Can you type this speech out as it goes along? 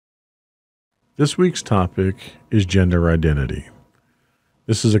This week's topic is gender identity.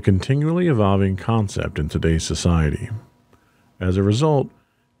 This is a continually evolving concept in today's society. As a result,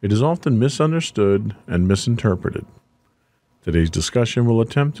 it is often misunderstood and misinterpreted. Today's discussion will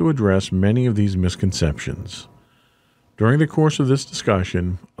attempt to address many of these misconceptions. During the course of this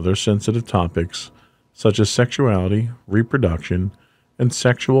discussion, other sensitive topics, such as sexuality, reproduction, and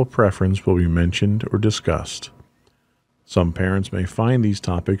sexual preference will be mentioned or discussed. Some parents may find these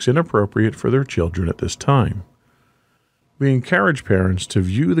topics inappropriate for their children at this time. We encourage parents to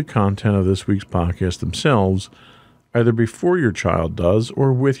view the content of this week's podcast themselves, either before your child does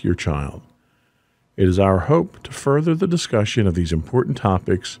or with your child. It is our hope to further the discussion of these important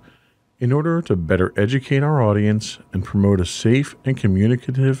topics in order to better educate our audience and promote a safe and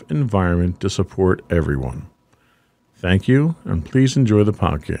communicative environment to support everyone. Thank you, and please enjoy the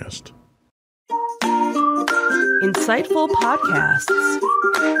podcast. Insightful podcasts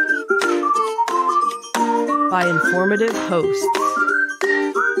by informative hosts.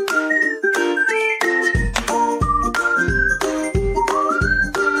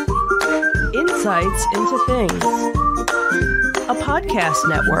 Insights into Things, a podcast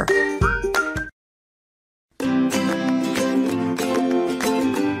network.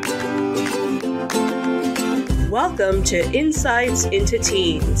 Welcome to Insights into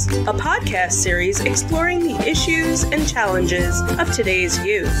Teens, a podcast series exploring the issues and challenges of today's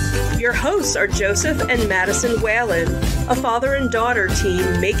youth. Your hosts are Joseph and Madison Whalen, a father and daughter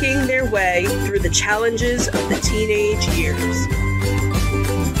team making their way through the challenges of the teenage years.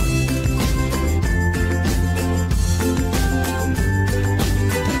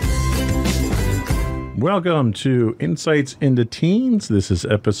 Welcome to Insights into Teens. This is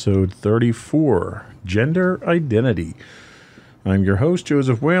episode 34, Gender Identity. I'm your host,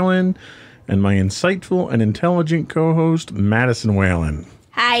 Joseph Whalen, and my insightful and intelligent co-host, Madison Whalen.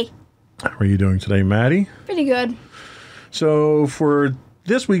 Hi. How are you doing today, Maddie? Pretty good. So for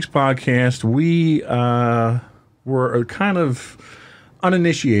this week's podcast, we were kind of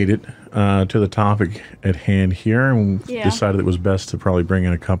uninitiated to the topic at hand here, and decided it was best to probably bring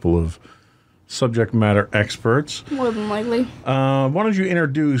in a couple of subject matter experts. More than likely. Why don't you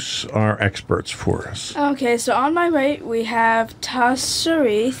introduce our experts for us? Okay, so on my right, we have Tasha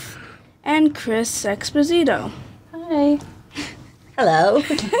Reith and Chris Exposito. Hi. Hello.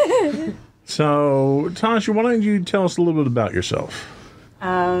 So, Tasha, why don't you tell us a little bit about yourself?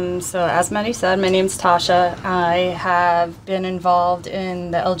 So as Maddie said, my name's Tasha. I have been involved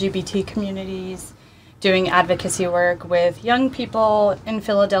in the LGBT communities, doing advocacy work with young people in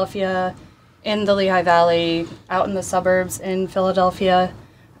Philadelphia, in the Lehigh Valley, out in the suburbs in Philadelphia,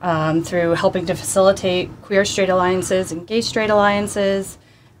 through helping to facilitate queer straight alliances and gay straight alliances,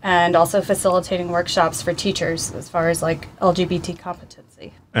 and also facilitating workshops for teachers as far as like LGBT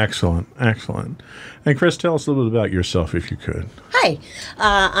competency. Excellent, excellent. And Chris, tell us a little bit about yourself if you could. Hi,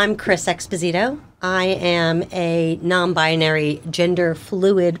 I'm Chris Exposito. I am a non-binary, gender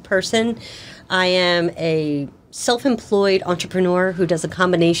fluid person. I am a self-employed entrepreneur who does a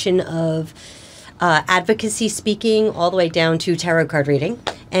combination of advocacy speaking all the way down to tarot card reading.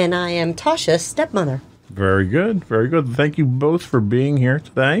 And I am Tasha's stepmother. Very good. Very good. Thank you both for being here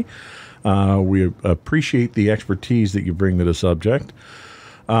today. We appreciate the expertise that you bring to the subject.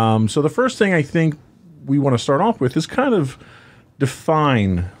 So the first thing I think we want to start off with is kind of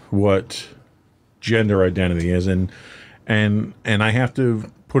define what gender identity is. And I have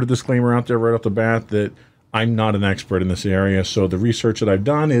to put a disclaimer out there right off the bat that I'm not an expert in this area, so the research that I've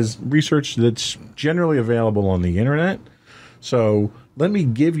done is research that's generally available on the internet. So let me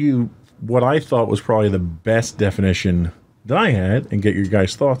give you what I thought was probably the best definition that I had and get your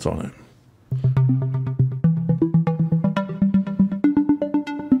guys' thoughts on it.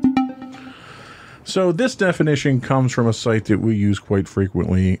 So this definition comes from a site that we use quite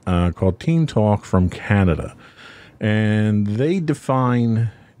frequently called Teen Talk from Canada. And they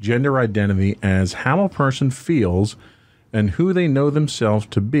define gender identity as how a person feels and who they know themselves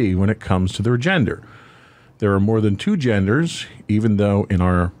to be when it comes to their gender. There are more than two genders, even though in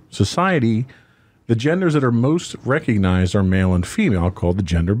our society, the genders that are most recognized are male and female, called the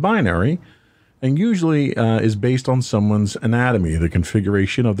gender binary, and usually is based on someone's anatomy, the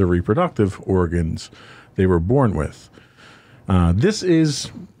configuration of the reproductive organs they were born with. This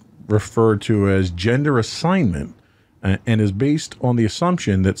is referred to as gender assignment, and is based on the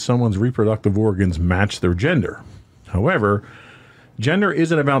assumption that someone's reproductive organs match their gender. However, gender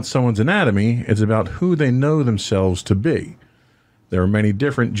isn't about someone's anatomy, it's about who they know themselves to be. There are many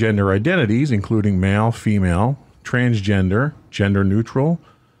different gender identities, including male, female, transgender, gender neutral,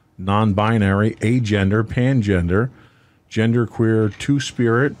 non-binary, agender, pangender, genderqueer,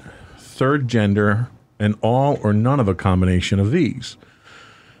 two-spirit, third gender, and all or none of a combination of these.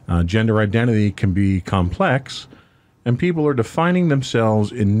 Gender identity can be complex, and people are defining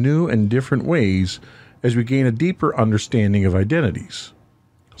themselves in new and different ways as we gain a deeper understanding of identities.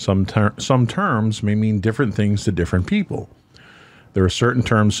 Some terms may mean different things to different people. There are certain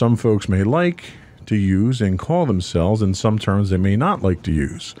terms some folks may like to use and call themselves, and some terms they may not like to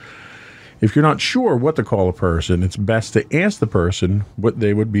use. If you're not sure what to call a person, it's best to ask the person what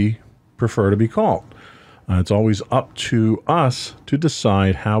they would prefer to be called. It's always up to us to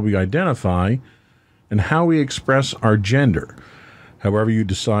decide how we identify and how we express our gender. However you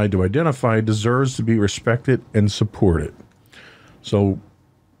decide to identify deserves to be respected and supported. So,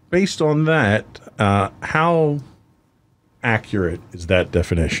 based on that, how accurate is that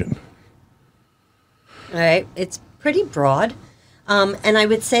definition? All right. It's pretty broad. And I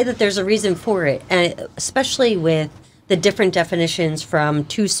would say that there's a reason for it, and especially with the different definitions from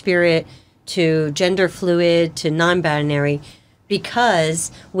two-spirit to gender fluid to non-binary,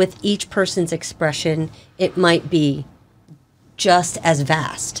 because with each person's expression, it might be just as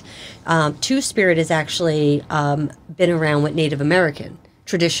vast. Two-spirit has actually been around with Native American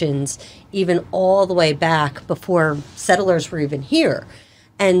traditions, even all the way back before settlers were even here.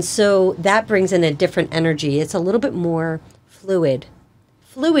 And so that brings in a different energy. It's a little bit more fluid.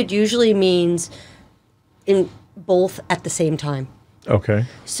 Fluid usually means in both at the same time. Okay.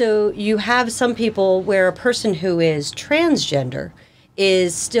 So you have some people where a person who is transgender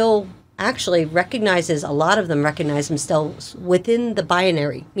is still actually recognizes, a lot of them recognize themselves within the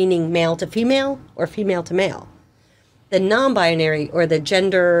binary, meaning male to female or female to male. The non-binary or the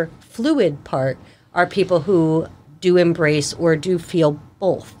gender fluid part are people who do embrace or do feel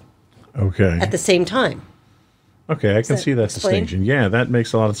both. Okay. At the same time. Okay, I can see that explain? distinction. Yeah, that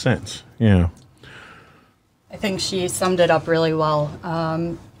makes a lot of sense. Yeah. I think she summed it up really well.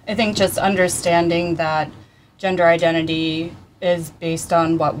 I think just understanding that gender identity is based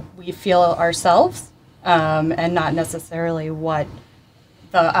on what we feel ourselves, and not necessarily what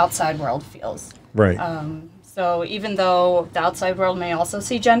the outside world feels. Right. So even though the outside world may also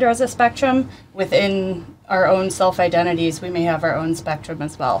see gender as a spectrum, within our own self-identities, we may have our own spectrum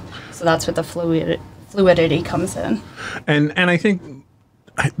as well. So that's what the fluidity comes in. And I think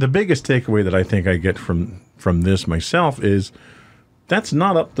the biggest takeaway that I think I get from this myself is that's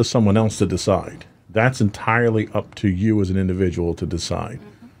not up to someone else to decide. That's entirely up to you as an individual to decide.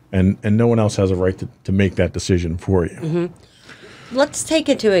 Mm-hmm. And no one else has a right to make that decision for you. Mm-hmm. Let's take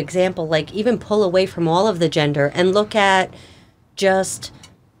it to an example, like even pull away from all of the gender and look at just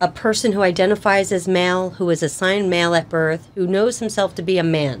a person who identifies as male, who is assigned male at birth, who knows himself to be a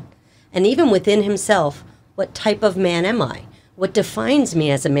man. And even within himself, what type of man am I? What defines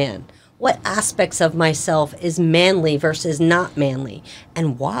me as a man? What aspects of myself is manly versus not manly?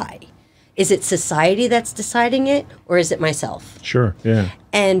 And why? Is it society that's deciding it, or is it myself? Sure, yeah.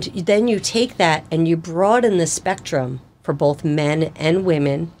 And then you take that and you broaden the spectrum for both men and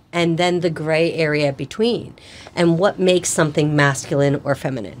women, and then the gray area between, and what makes something masculine or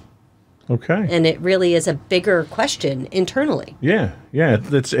feminine. Okay. And it really is a bigger question internally. Yeah,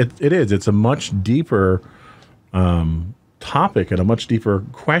 it is. It's a much deeper topic and a much deeper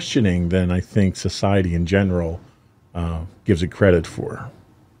questioning than I think society in general gives it credit for.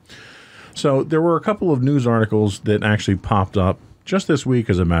 So there were a couple of news articles that actually popped up just this week,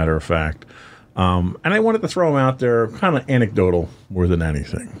 as a matter of fact. And I wanted to throw them out there, kind of anecdotal more than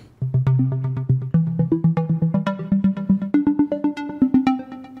anything.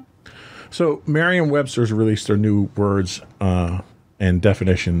 So Merriam-Webster's released their new words and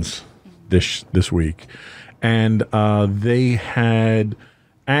definitions this week. And they had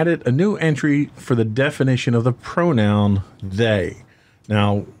added a new entry for the definition of the pronoun they.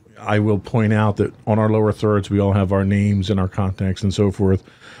 Now, I will point out that on our lower thirds, we all have our names and our contacts and so forth.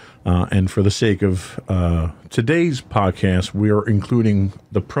 And for the sake of today's podcast, we are including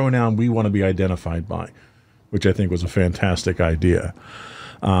the pronoun we want to be identified by, which I think was a fantastic idea.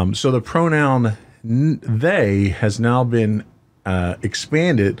 So the pronoun they has now been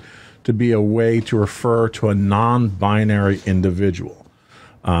expanded to be a way to refer to a non-binary individual.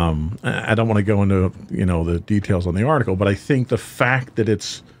 I don't want to go into the details on the article, but I think the fact that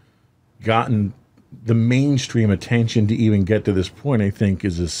it's gotten the mainstream attention to even get to this point, I think,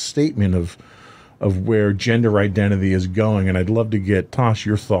 is a statement of where gender identity is going. And I'd love to get, Tosh,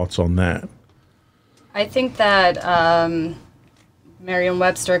 your thoughts on that. I think that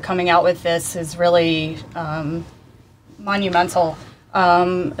Merriam-Webster coming out with this is really monumental,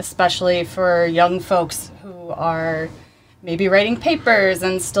 especially for young folks who are maybe writing papers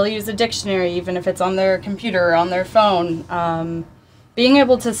and still use a dictionary, even if it's on their computer or on their phone. being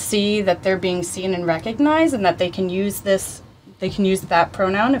able to see that they're being seen and recognized, and that they can use that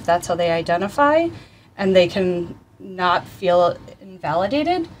pronoun if that's how they identify, and they can not feel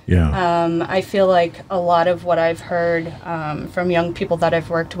invalidated. Yeah. I feel like a lot of what I've heard from young people that I've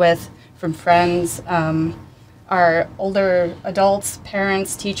worked with, from friends, are older adults,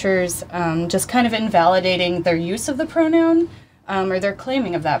 parents, teachers, just kind of invalidating their use of the pronoun or their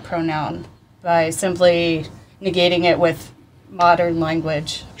claiming of that pronoun by simply negating it with modern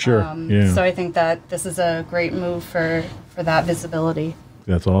language. Sure. Yeah. So I think that this is a great move for that visibility.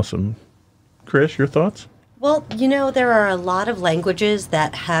 That's awesome. Chris, your thoughts? Well, there are a lot of languages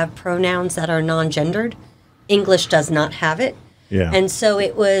that have pronouns that are non-gendered. English does not have it. Yeah. And so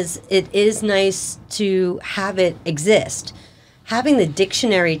it is nice to have it exist. Having the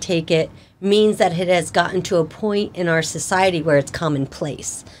dictionary take it means that it has gotten to a point in our society where it's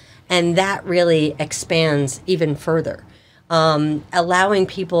commonplace. And that really expands even further. Allowing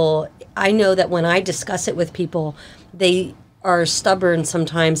people, I know that when I discuss it with people, they are stubborn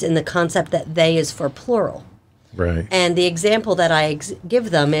sometimes in the concept that they is for plural. Right. And the example that I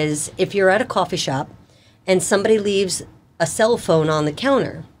give them is if you're at a coffee shop and somebody leaves a cell phone on the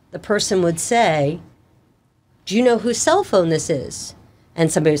counter, the person would say, "Do you know whose cell phone this is?" And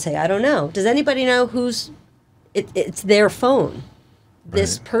somebody would say, "I don't know." Does anybody know it's their phone?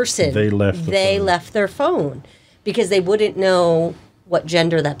 This person, They left their phone because they wouldn't know what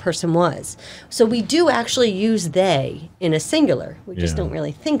gender that person was. So we do actually use they in a singular. We just don't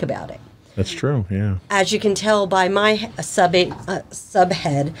really think about it. That's true, yeah. As you can tell by my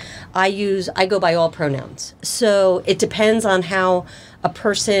subhead, I go by all pronouns. So it depends on how a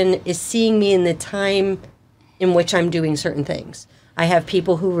person is seeing me in the time in which I'm doing certain things. I have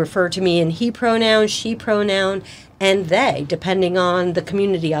people who refer to me in he pronoun, she pronoun, and they, depending on the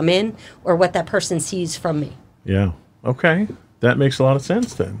community I'm in or what that person sees from me. Yeah. Okay. That makes a lot of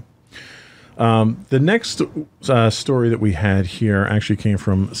sense then. The next story that we had here actually came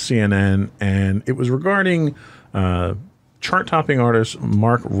from CNN, and it was regarding chart-topping artist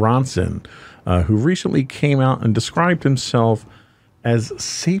Mark Ronson, who recently came out and described himself as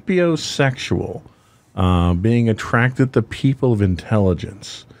sapiosexual, being attracted to people of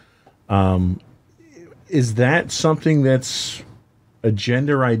intelligence. Is that something that's a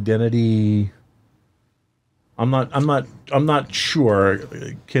gender identity? I'm not sure.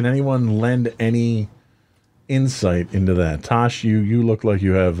 Can anyone lend any insight into that? Tosh, you look like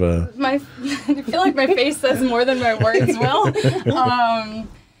you have I feel like my face says more than my words will.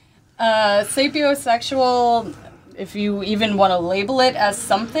 Sapiosexual, if you even want to label it as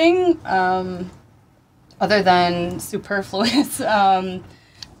something other than superfluous,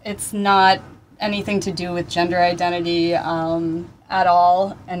 it's not anything to do with gender identity at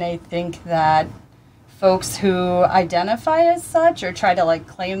all. And I think that folks who identify as such or try to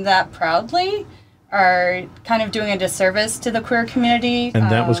claim that proudly are kind of doing a disservice to the queer community.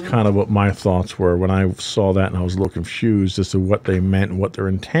 And that was kind of what my thoughts were when I saw that, and I was a little confused as to what they meant and what their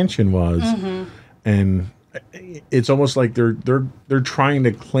intention was. Mm-hmm. And it's almost like they're trying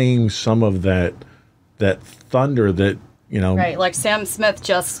to claim some of that thunder that, Right, like Sam Smith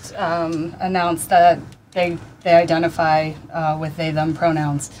just announced that they identify with they, them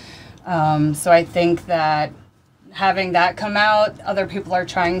pronouns. So I think that having that come out, other people are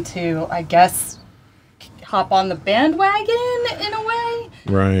trying to, I guess, hop on the bandwagon in a way.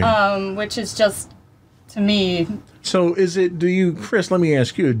 Right. Which is just, to me. So Chris, let me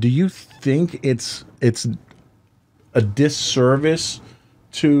ask you, do you think it's a disservice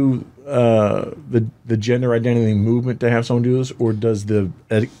to the gender identity movement to have someone do this, or does the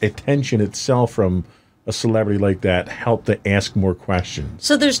attention itself from a celebrity like that help to ask more questions?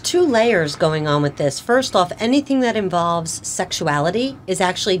 So there's two layers going on with this. First off, anything that involves sexuality is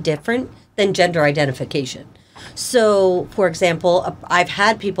actually different than gender identification. So, for example, I've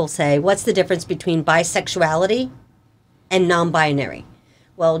had people say, what's the difference between bisexuality and non-binary?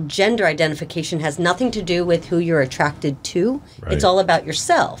 Well, gender identification has nothing to do with who you're attracted to. Right. It's all about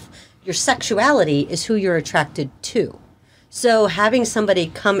yourself. Your sexuality is who you're attracted to. So having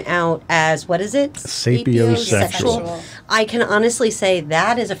somebody come out as, what is it? Sapiosexual. I can honestly say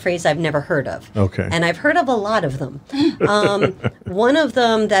that is a phrase I've never heard of. Okay. And I've heard of a lot of them. One of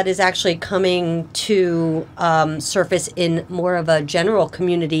them that is actually coming to surface in more of a general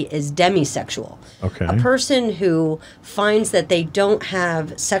community is demisexual. Okay. A person who finds that they don't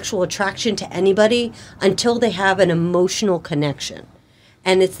have sexual attraction to anybody until they have an emotional connection.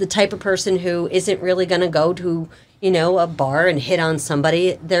 And it's the type of person who isn't really going to go to, a bar and hit on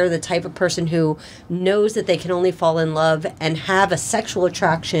somebody. They're the type of person who knows that they can only fall in love and have a sexual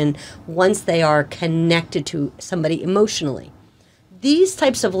attraction once they are connected to somebody emotionally. these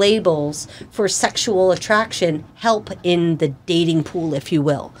types of labels for sexual attraction help in the dating pool, if you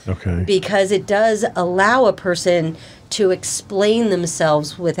will. Okay. Because it does allow a person to explain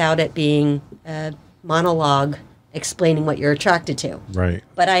themselves without it being a monologue explaining what you're attracted to. Right.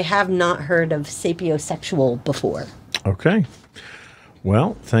 But I have not heard of sapiosexual before. Okay.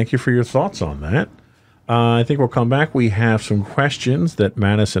 Well, thank you for your thoughts on that. I think we'll come back. We have some questions that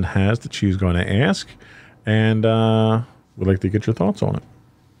Madison has that she's going to ask, and we'd like to get your thoughts on it.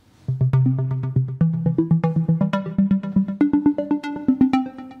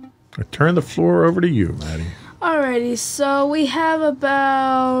 I turn the floor over to you, Maddie. Alrighty, so we have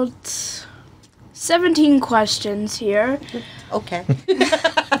about 17 questions here. Okay.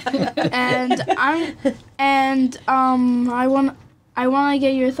 And I want to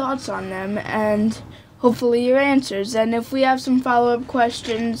get your thoughts on them and hopefully your answers. And if we have some follow-up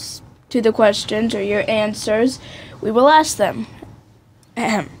questions to the questions or your answers, we will ask them.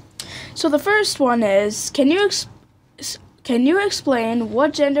 So the first one is, can you explain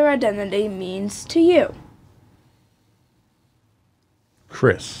what gender identity means to you?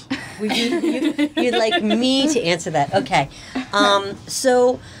 Chris. You'd like me to answer that. Okay.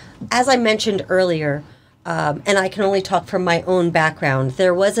 So, as I mentioned earlier, and I can only talk from my own background,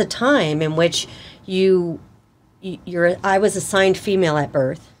 there was a time in which I was assigned female at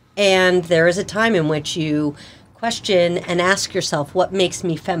birth, and there is a time in which you question and ask yourself, what makes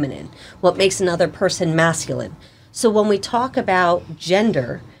me feminine? What makes another person masculine? So when we talk about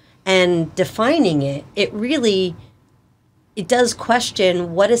gender and defining it, it does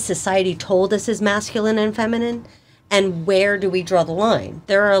question, what has society told us is masculine and feminine, and where do we draw the line?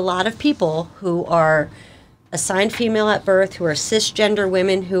 There are a lot of people who are assigned female at birth, who are cisgender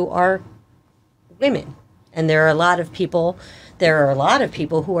women, who are women. And there are a lot of people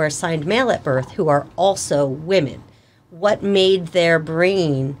who are assigned male at birth who are also women. What made their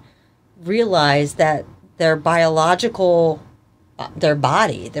brain realize that their biological, their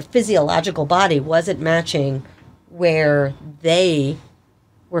physiological body wasn't matching where they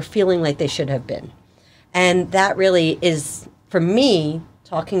were feeling like they should have been? And that really is, for me,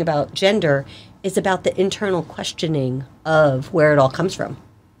 talking about gender, is about the internal questioning of where it all comes from.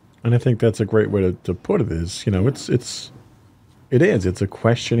 And I think that's a great way to put it is, it's a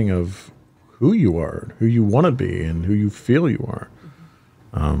questioning of who you are, who you want to be, and who you feel you are.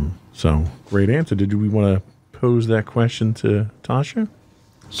 So, great answer. Did we want to pose that question to Tasha?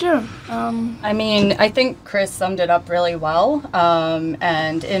 Sure. I think Chris summed it up really well.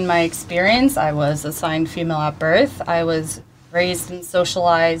 And in my experience, I was assigned female at birth. I was raised and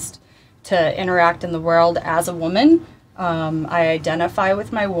socialized to interact in the world as a woman. I identify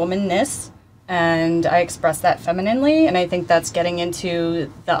with my womanness, and I express that femininely. And I think that's getting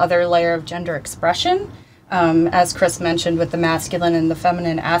into the other layer of gender expression. As Chris mentioned, with the masculine and the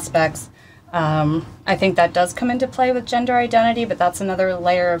feminine aspects, I think that does come into play with gender identity, but that's another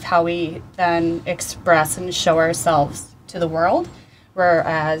layer of how we then express and show ourselves to the world,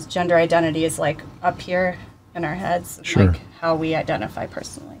 whereas gender identity is like up here in our heads, Sure. like how we identify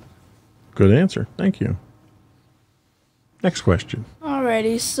personally. Good answer. Thank you. Next question.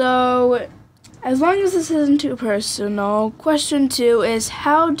 Alrighty, so as long as this isn't too personal, question 2 is,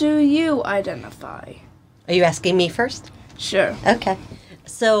 how do you identify? Are you asking me first? Sure. Okay.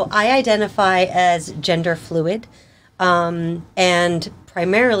 So I identify as gender fluid. And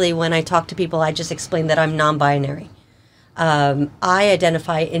primarily when I talk to people, I just explain that I'm non-binary. I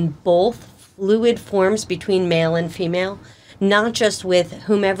identify in both fluid forms between male and female, not just with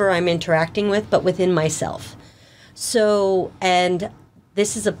whomever I'm interacting with, but within myself. So, and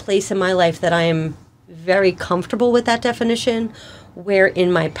this is a place in my life that I am very comfortable with that definition, where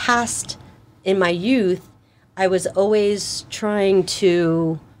in my past, in my youth, I was always trying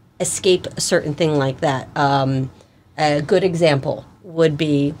to escape a certain thing like that. A good example would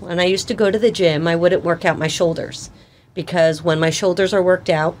be when I used to go to the gym, I wouldn't work out my shoulders because when my shoulders are worked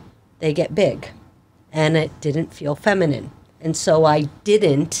out, they get big and it didn't feel feminine. And so I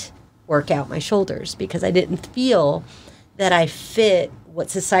didn't work out my shoulders because I didn't feel that I fit what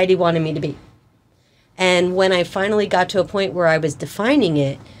society wanted me to be. And when I finally got to a point where I was defining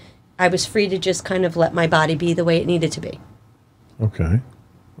it, I was free to just kind of let my body be the way it needed to be. Okay.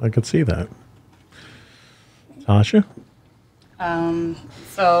 I could see that. Tasha?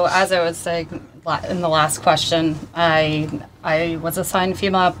 So as I was saying in the last question, I was assigned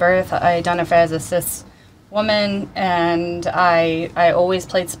female at birth. I identify as a cis woman, and I always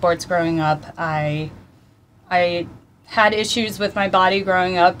played sports growing up. I had issues with my body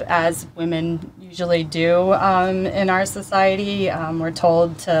growing up, as women usually do in our society. We're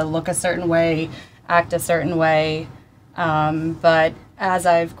told to look a certain way, act a certain way, But as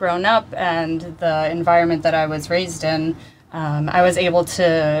I've grown up and the environment that I was raised in, I was able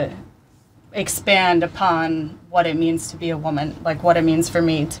to expand upon what it means to be a woman, like what it means for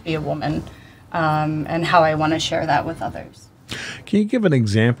me to be a woman, and how I want to share that with others. Can you give an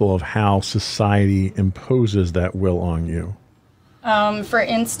example of how society imposes that will on you? For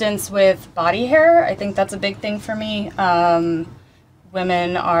instance, with body hair, I think that's a big thing for me.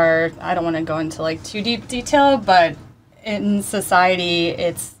 Women are, I don't want to go into like too deep detail, but in society,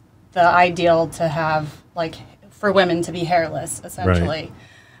 it's the ideal to have, like, for women to be hairless, essentially.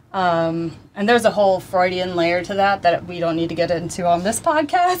 Right. And there's a whole Freudian layer to that we don't need to get into on this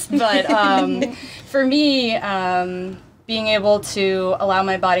podcast. But for me, being able to allow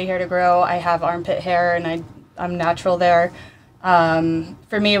my body hair to grow, I have armpit hair and I'm natural there.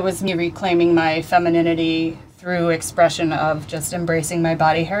 For me, it was me reclaiming my femininity through expression of just embracing my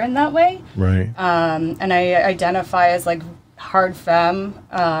body hair in that way. Right. And I identify as like hard femme.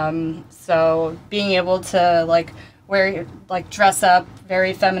 So being able to like wear, like dress up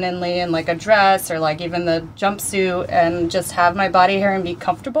very femininely in like a dress or like even the jumpsuit and just have my body hair and be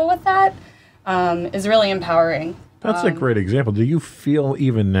comfortable with that is really empowering. That's a great example. Do you feel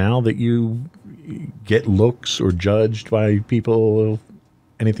even now that you get looks or judged by people,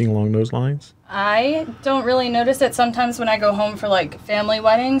 anything along those lines? I don't really notice it. Sometimes when I go home for like family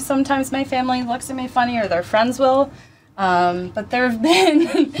weddings, sometimes my family looks at me funny or their friends will. But there have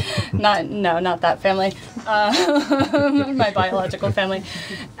been, not that family, my biological family.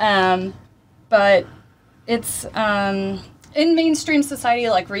 But it's, in mainstream society,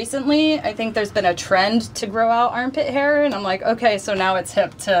 like recently, I think there's been a trend to grow out armpit hair, and I'm like, okay, so now it's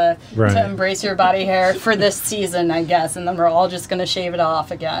hip to embrace your body hair for this season, I guess, and then we're all just going to shave it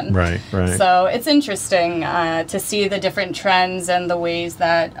off again. Right. So it's interesting to see the different trends and the ways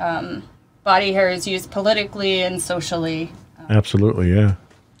that body hair is used politically and socially. Absolutely, yeah.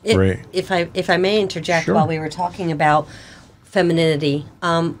 Great. If I may interject, Sure. While we were talking about femininity,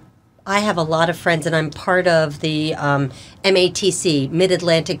 I have a lot of friends, and I'm part of the MATC,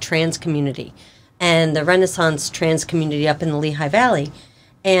 Mid-Atlantic Trans Community, and the Renaissance Trans Community up in the Lehigh Valley.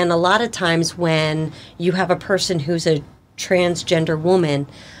 And a lot of times when you have a person who's a transgender woman,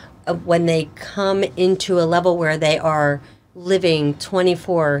 when they come into a level where they are living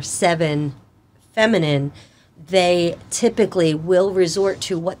 24/7 feminine, they typically will resort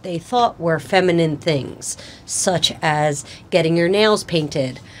to what they thought were feminine things, such as getting your nails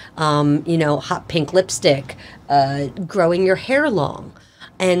painted, hot pink lipstick, growing your hair long.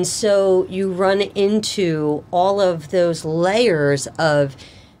 And so you run into all of those layers of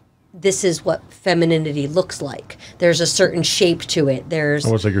this is what femininity looks like. There's a certain shape to it. There's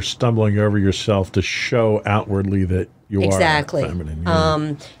almost like you're stumbling over yourself to show outwardly that you are feminine.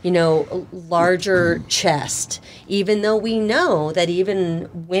 Yeah. Larger chest. Even though we know that even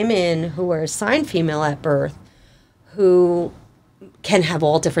women who are assigned female at birth, who can have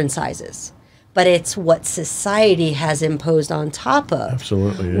all different sizes. But it's what society has imposed on top of.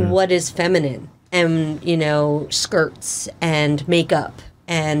 Absolutely, yeah. What is feminine. And, skirts and makeup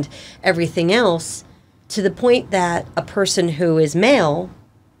and everything else, to the point that a person who is male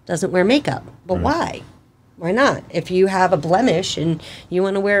doesn't wear makeup. But why? Why not? If you have a blemish and you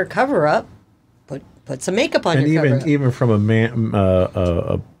want to wear a cover-up, put some makeup on your cover-up. And even from a man,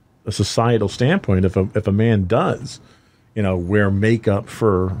 a societal standpoint, if a man does, wear makeup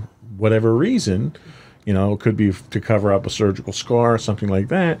for whatever reason, it could be to cover up a surgical scar or something like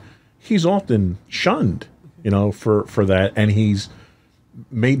that, he's often shunned, for that, and he's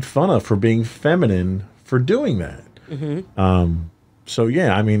made fun of for being feminine for doing that. Mm-hmm. So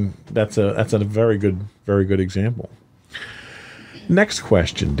yeah, I mean that's a very good example. Next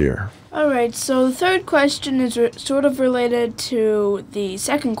question, dear. All right, so the third question is sort of related to the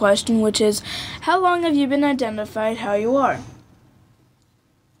second question, which is, how long have you been identified how you are?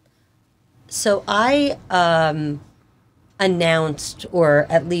 So I announced, or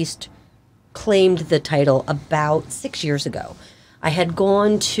at least claimed the title about 6 years ago. I had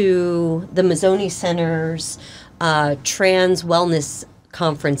gone to the Mazzoni Center's trans wellness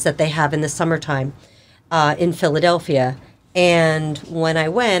conference that they have in the summertime in Philadelphia. And when I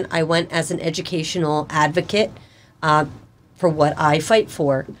went as an educational advocate for what I fight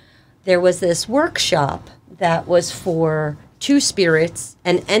for. There was this workshop that was for two spirits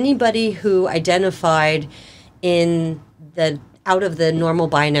and anybody who identified in the out of the normal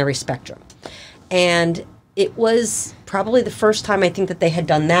binary spectrum. And it was probably the first time I think that they had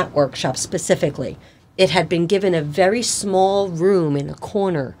done that workshop specifically. It had been given a very small room in a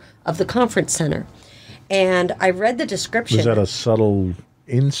corner of the conference center. And I read the description. Was that a subtle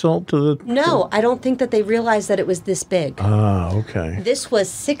insult to the... No, I don't think that they realized that it was this big. Ah, okay. This was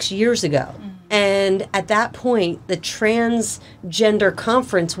 6 years ago. And at that point, the transgender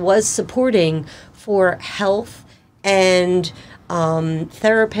conference was supporting for health and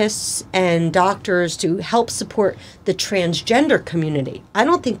therapists and doctors to help support the transgender community. I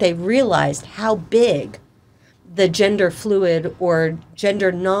don't think they realized how big the gender fluid or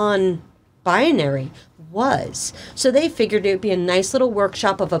gender non-binary was. So they figured it would be a nice little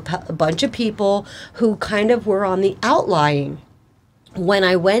workshop of a bunch of people who kind of were on the outlying. When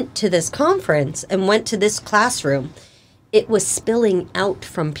I went to this conference and went to this classroom, it was spilling out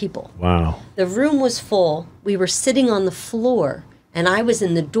from people. Wow. The room was full. We were sitting on the floor, and I was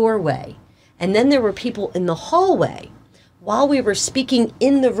in the doorway. And then there were people in the hallway. While we were speaking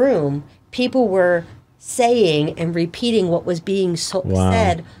in the room, people were saying and repeating what was being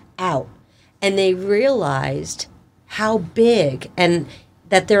said out. And they realized how big, and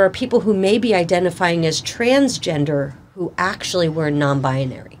that there are people who may be identifying as transgender who actually were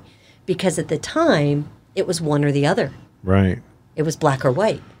non-binary. Because at the time, it was one or the other. Right. It was black or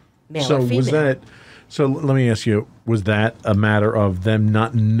white, male or female. So let me ask you, was that a matter of them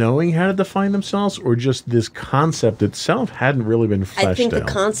not knowing how to define themselves, or just this concept itself hadn't really been fleshed out? I think the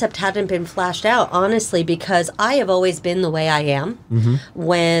concept hadn't been fleshed out, honestly, because I have always been the way I am.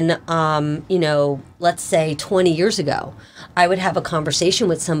 When, let's say 20 years ago, I would have a conversation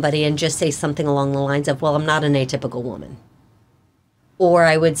with somebody and just say something along the lines of, well, I'm not an atypical woman. Or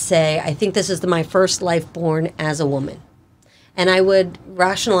I would say, I think this is my first life born as a woman. And I would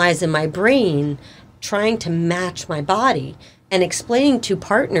rationalize in my brain trying to match my body and explaining to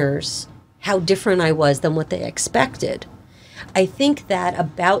partners how different I was than what they expected. I think that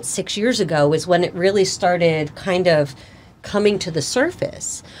about 6 years ago is when it really started kind of coming to the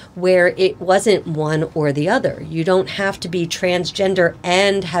surface, where it wasn't one or the other. You don't have to be transgender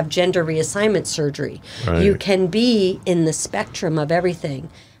and have gender reassignment surgery. Right. You can be in the spectrum of everything.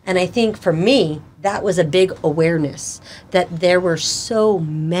 And I think for me, that was a big awareness that there were so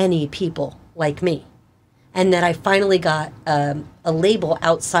many people like me. And that I finally got a label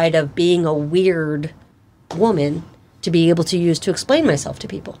outside of being a weird woman to be able to use to explain myself to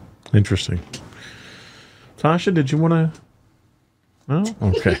people. Interesting. Tasha, did you want to... No?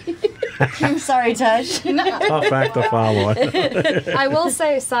 Okay. I'm sorry, Tosh. Tough act to follow. I will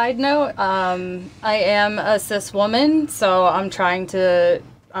say, side note, I am a cis woman, so I'm trying to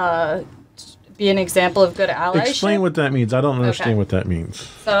be an example of good allyship. Explain what that means. I don't understand Okay. what that means.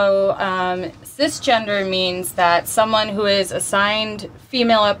 So, cisgender means that someone who is assigned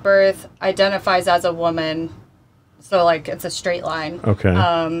female at birth identifies as a woman. So, like, it's a straight line. Okay.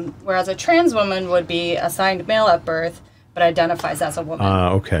 Whereas a trans woman would be assigned male at birth, but identifies as a woman.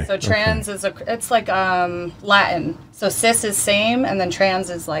 Okay. So trans is it's like Latin. So cis is same, and then trans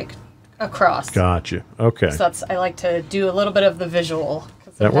is like a cross. Gotcha. Okay. So I like to do a little bit of the visual,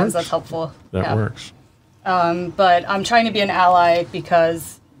 because That sometimes works. that's helpful. That works. But I'm trying to be an ally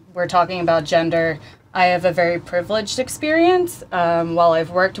because we're talking about gender. I have a very privileged experience. While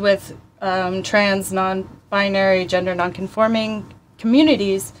I've worked with trans, non-binary, gender non-conforming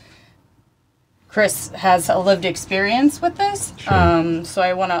communities, Chris has a lived experience with this. Sure. So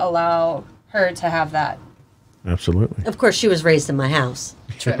I want to allow her to have that. Absolutely. Of course, she was raised in my house.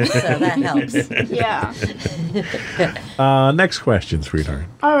 True. So that helps. Yeah. Next question, sweetheart.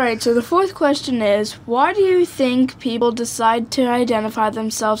 All right, so the fourth question is, why do you think people decide to identify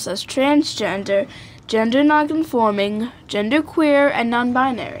themselves as transgender, gender nonconforming, genderqueer, and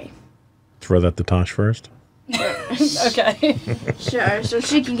non-binary? Throw that to Tosh first. Okay. Sure, so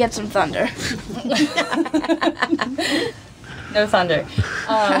she can get some thunder. No thunder.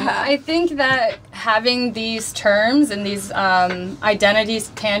 I think that having these terms and these identities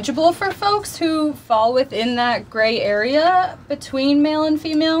tangible for folks who fall within that gray area between male and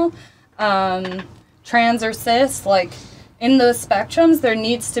female, trans or cis, like in those spectrums, there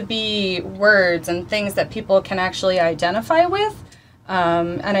needs to be words and things that people can actually identify with.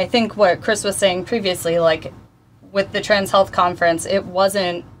 And I think what Chris was saying previously, like with the Trans Health Conference, it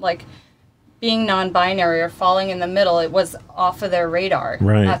wasn't like being non-binary or falling in the middle. It was off of their radar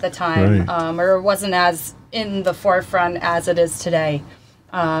at the time, or it wasn't as in the forefront as it is today.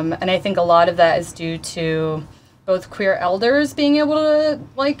 And I think a lot of that is due to both queer elders being able to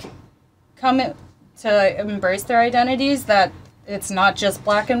like come to embrace their identities, that it's not just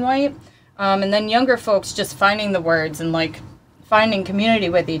black and white, and then younger folks just finding the words and like finding community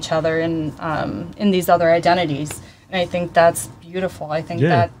with each other in these other identities. And I think that's beautiful. I think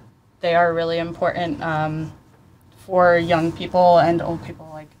that they are really important for young people and old people.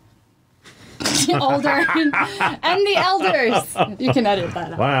 Like, older, and the elders. You can edit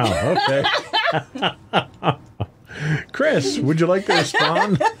that out. Wow. Okay. Chris, would you like to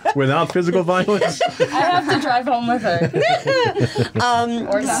respond without physical violence? I have to drive home with her.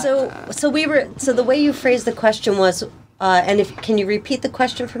 So the way you phrased the question was, can you repeat the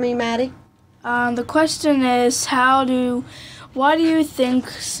question for me, Maddie? The question is, why do you think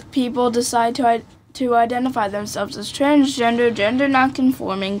people decide to identify themselves as transgender, gender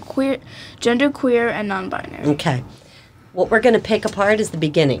nonconforming, genderqueer, and non-binary? Okay. What we're going to pick apart is the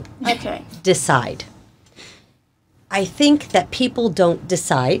beginning. Okay. Decide. I think that people don't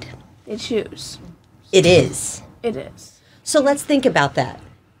decide. They choose. It is. It is. So let's think about that.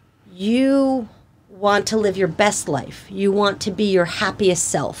 You want to live your best life. You want to be your happiest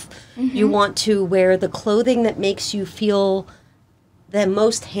self. Mm-hmm. You want to wear the clothing that makes you feel the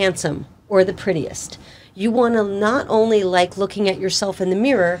most handsome or the prettiest. You want to not only like looking at yourself in the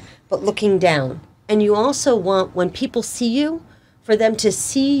mirror, but looking down. And you also want, when people see you, for them to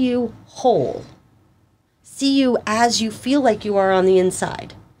see you whole. See you as you feel like you are on the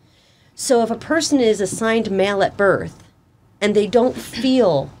inside. So if a person is assigned male at birth and they don't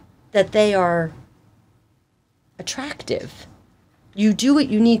feel that they are attractive, you do what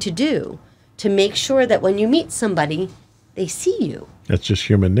you need to do to make sure that when you meet somebody, they see you. That's just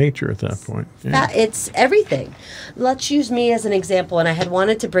human nature at that point. Yeah. It's everything. Let's use me as an example, and I had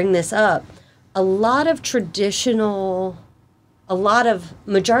wanted to bring this up.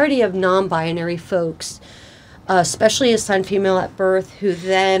 Majority of non-binary folks, especially assigned female at birth, who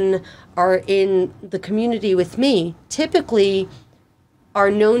then are in the community with me, typically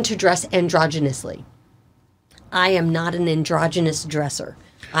are known to dress androgynously. I am not an androgynous dresser.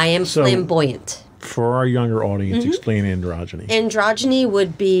 I am flamboyant. For our younger audience, explain androgyny. Androgyny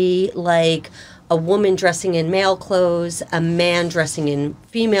would be like a woman dressing in male clothes, a man dressing in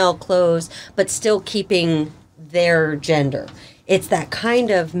female clothes, but still keeping their gender. It's that kind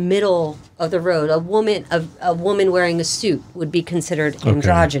of middle of the road. A woman wearing a suit would be considered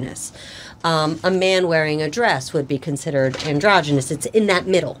androgynous. A man wearing a dress would be considered androgynous. It's in that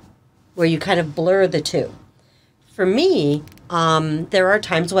middle where you kind of blur the two. For me, there are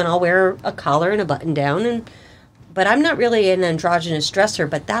times when I'll wear a collar and a button down, but I'm not really an androgynous dresser,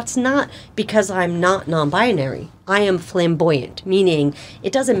 but that's not because I'm not non-binary. I am flamboyant, meaning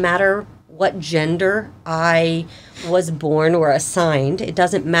it doesn't matter what gender I was born or assigned. It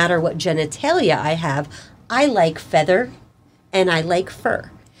doesn't matter what genitalia I have. I like feather and I like fur.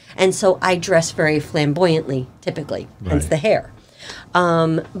 And so I dress very flamboyantly, typically, hence the hair.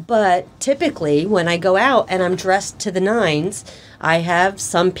 But typically when I go out and I'm dressed to the nines, I have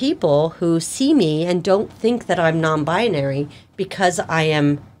some people who see me and don't think that I'm non-binary because I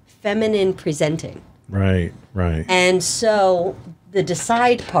am feminine presenting. Right, right. And so the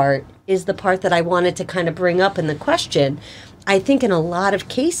decide part is the part that I wanted to kind of bring up in the question. I think in a lot of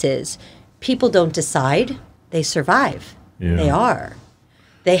cases, people don't decide, they survive. Yeah. They are.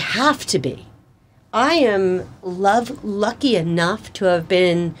 They have to be. I am lucky enough to have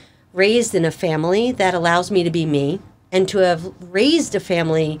been raised in a family that allows me to be me, and to have raised a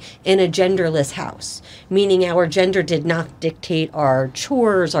family in a genderless house, meaning our gender did not dictate our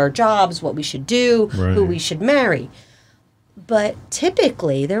chores, our jobs, what we should do, who we should marry. But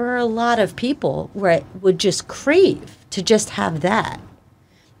typically, there are a lot of people where would just crave to just have that.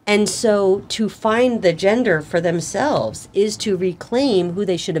 And so to find the gender for themselves is to reclaim who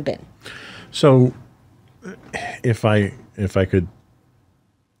they should have been. So if I could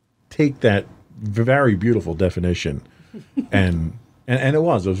take that very beautiful definition and it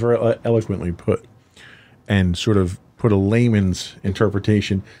was very eloquently put, and sort of put a layman's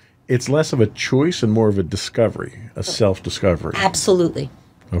interpretation, it's less of a choice and more of a discovery, a self-discovery. Absolutely.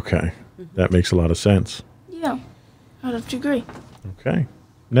 Okay. That makes a lot of sense. Yeah, I'd have to agree. Okay.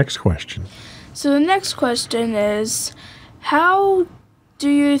 Next question. So the next question is, how do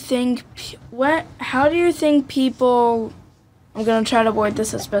you think people, I'm going to try to word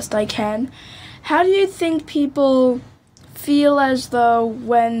this as best I can, how do you think people feel as though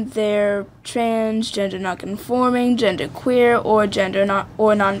when they're trans, gender nonconforming, gender queer, or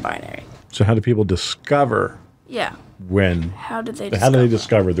or non-binary? So how do people discover? Yeah. How do they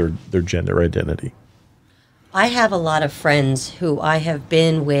discover their gender identity? I have a lot of friends who I have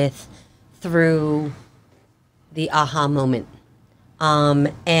been with through the aha moment.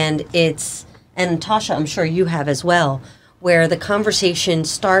 And Tasha, I'm sure you have as well, where the conversation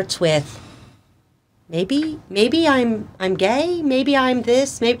starts with, maybe I'm gay, maybe I'm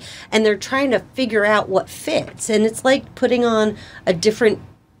this, and they're trying to figure out what fits. And it's like putting on a different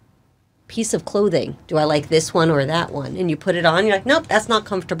piece of clothing. Do I like this one or that one? And you put it on, you're like, nope, that's not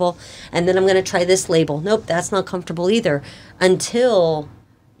comfortable. And then I'm going to try this label. Nope, that's not comfortable either. Until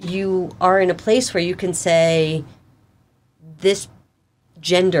you are in a place where you can say, this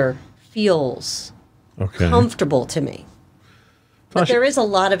gender feels comfortable to me. But there is a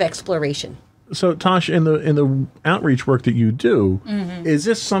lot of exploration. So, Tosh, in the outreach work that you do, is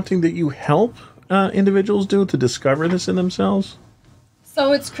this something that you help individuals do to discover this in themselves?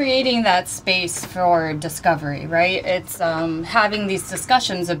 So it's creating that space for discovery, right? It's having these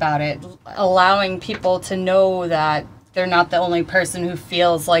discussions about it, allowing people to know that they're not the only person who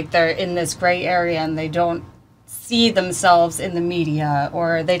feels like they're in this gray area and they don't see themselves in the media,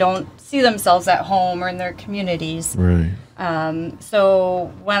 or they don't see themselves at home or in their communities. Right.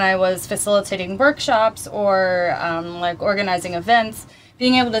 So when I was facilitating workshops or like organizing events,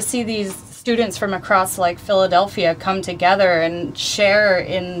 being able to see these students from across like Philadelphia come together and share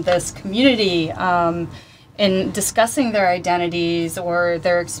in this community in discussing their identities or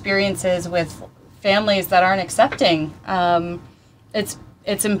their experiences with families that aren't accepting.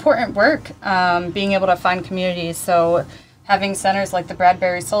 It's important work, being able to find communities. So having centers like the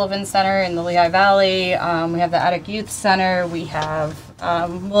Bradbury Sullivan Center in the Lehigh Valley, we have the Attic Youth Center, we have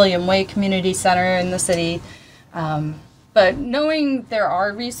William Way Community Center in the city. But knowing there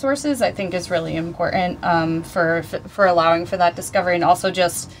are resources, I think, is really important for allowing for that discovery, and also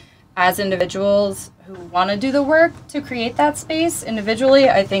just as individuals who want to do the work to create that space individually,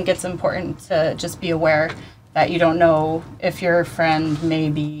 I think it's important to just be aware that you don't know if your friend may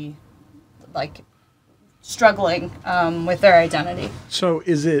be like struggling with their identity. So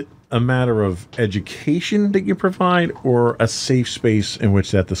is it a matter of education that you provide, or a safe space in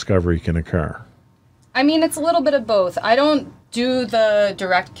which that discovery can occur? I mean, it's a little bit of both. I don't do the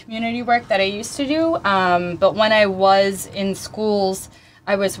direct community work that I used to do, but when I was in schools,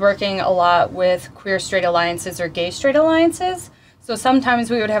 I was working a lot with queer straight alliances or gay straight alliances. So sometimes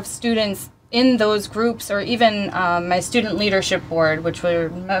we would have students in those groups, or even my student leadership board, which were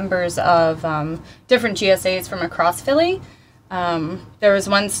members of different GSAs from across Philly. There was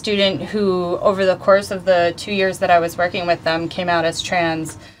one student who, over the course of the 2 years that I was working with them, came out as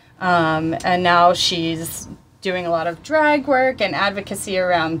trans. And now she's doing a lot of drag work and advocacy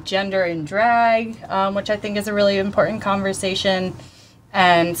around gender and drag, which I think is a really important conversation.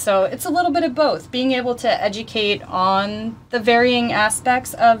 And so it's a little bit of both, being able to educate on the varying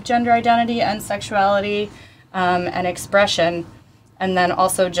aspects of gender identity and sexuality and expression, and then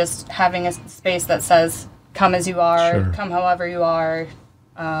also just having a space that says, come as you are, come however you are,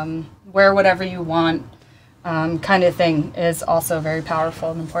 wear whatever you want. Kind of thing is also very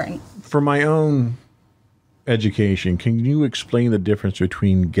powerful and important. For my own education, can you explain the difference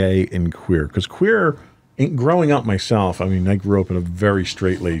between gay and queer? Because queer, growing up myself, I mean, I grew up in a very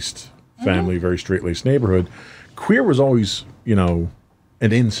straight-laced family, very straight-laced neighborhood. Queer was always, you know,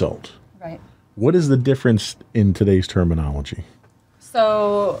 an insult. Right. What is the difference in today's terminology?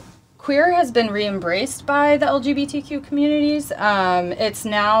 So queer has been re-embraced by the LGBTQ communities. It's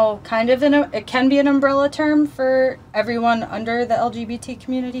now kind of it can be an umbrella term for everyone under the LGBT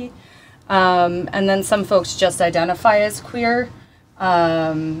community. And then some folks just identify as queer.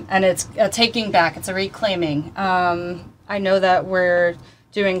 And it's a taking back, it's a reclaiming. I know that we're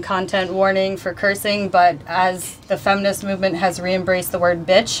doing content warning for cursing, but as the feminist movement has re-embraced the word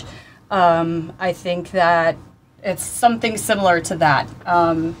bitch, I think that it's something similar to that.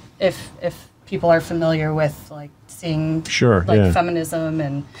 If people are familiar with like seeing feminism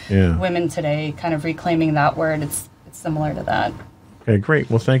and women today kind of reclaiming that word, it's similar to that. Okay, great.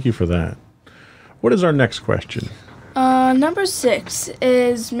 Well, thank you for that. What is our next question? Number 6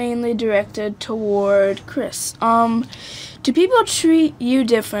 is mainly directed toward Chris. Do people treat you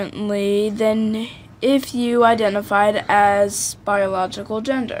differently than if you identified as biological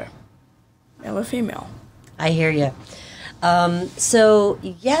gender, male or female? I hear you. So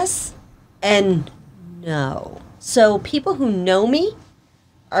yes and no. So people who know me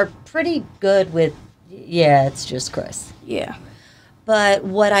are pretty good with, yeah, it's just Chris. Yeah. But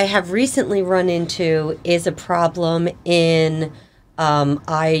what I have recently run into is a problem in,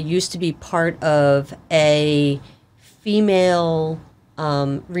 I used to be part of a female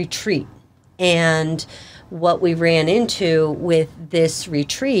retreat. And what we ran into with this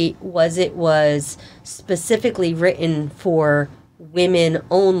retreat was it was specifically written for women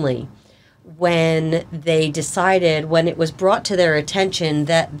only. When they decided, when it was brought to their attention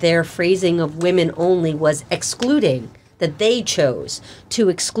that their phrasing of women only was excluding, that they chose to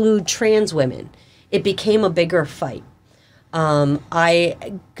exclude trans women, it became a bigger fight.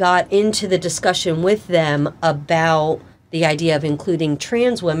 I got into the discussion with them about the idea of including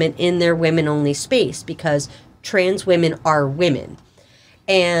trans women in their women-only space because trans women are women.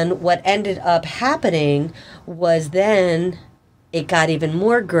 And what ended up happening was then it got even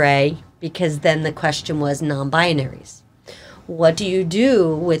more gray because then the question was non-binaries. What do you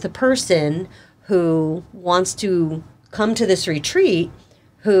do with a person who wants to come to this retreat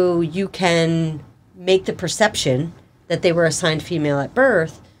who you can make the perception that they were assigned female at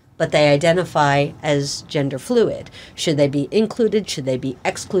birth, but they identify as gender fluid? Should they be included? Should they be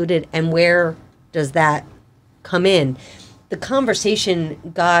excluded? And where does that come in? The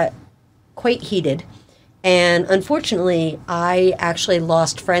conversation got quite heated. And unfortunately, I actually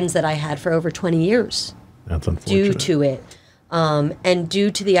lost friends that I had for over 20 years. That's unfortunate. Due to it. And due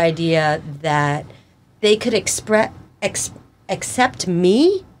to the idea that they could accept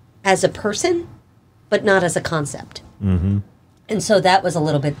me as a person, but not as a concept. Mm-hmm. And so that was a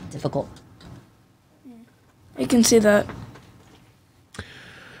little bit difficult. I can see that.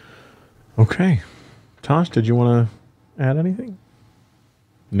 Okay. Tosh, did you want to add anything?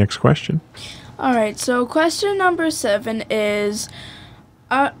 Next question. All right, so question number 7 is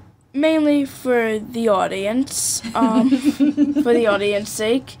mainly for the audience, for the audience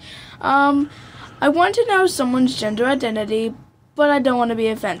sake. I want to know someone's gender identity, but I don't want to be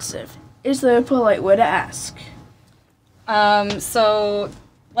offensive. Is there a polite way to ask? So,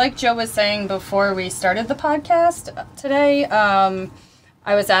 like Joe was saying before we started the podcast today,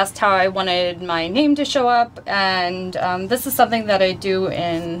 I was asked how I wanted my name to show up, and this is something that I do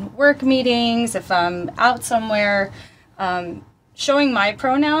in work meetings, if I'm out somewhere. Showing my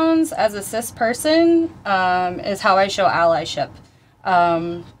pronouns as a cis person is how I show allyship.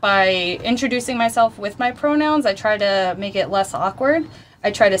 By introducing myself with my pronouns, I try to make it less awkward. I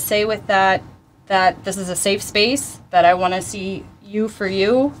try to say with that this is a safe space, that I want to see you for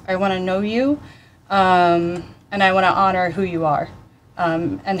you, I want to know you, and I want to honor who you are.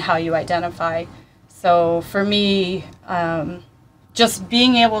 And how you identify. So for me, just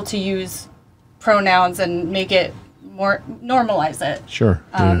being able to use pronouns and make it more, normalize it, Sure.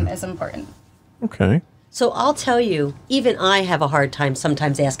 is important. Okay. So I'll tell you, even I have a hard time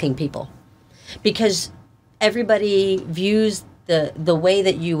sometimes asking people because everybody views the way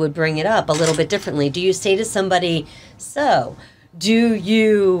that you would bring it up a little bit differently. Do you say to somebody, so do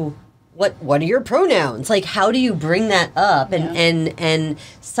you... What are your pronouns? Like, how do you bring that up? And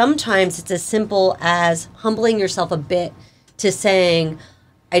sometimes it's as simple as humbling yourself a bit to saying,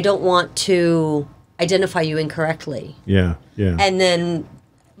 I don't want to identify you incorrectly. Yeah, yeah. And then,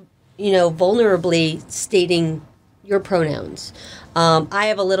 vulnerably stating your pronouns. I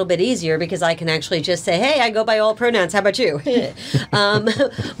have a little bit easier because I can actually just say, hey, I go by all pronouns. How about you?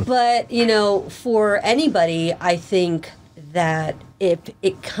 But, for anybody, I think that if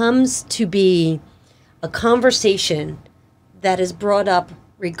it comes to be a conversation that is brought up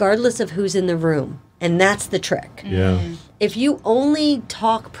regardless of who's in the room, and that's the trick. Yeah. If you only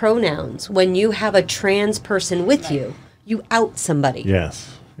talk pronouns when you have a trans person with you, you out somebody.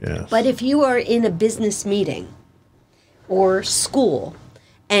 Yes, yes. But if you are in a business meeting or school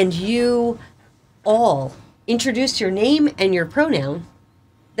and you all introduce your name and your pronoun,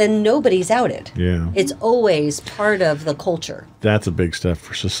 then nobody's outed. Yeah. It's always part of the culture. That's a big step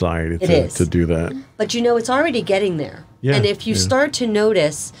for society to do that. But it's already getting there. Yeah, and if you start to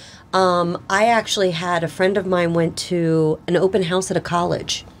notice, I actually had a friend of mine went to an open house at a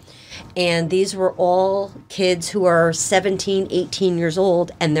college. And these were all kids who are 17, 18 years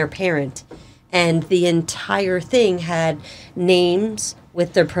old and their parent. And the entire thing had names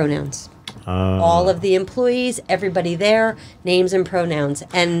with their pronouns. All of the employees, everybody there, names and pronouns.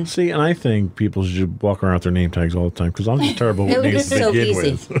 And see, and I think people should walk around with their name tags all the time because I'm just terrible with names to begin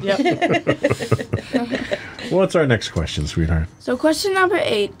with. Yep. What's our next question, sweetheart? So question number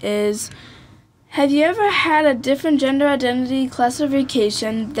 8 is, have you ever had a different gender identity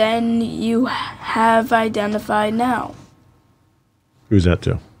classification than you have identified now? Who's that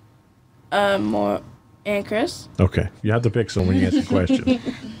to? More and Chris. Okay. You have to pick someone when you answer the question.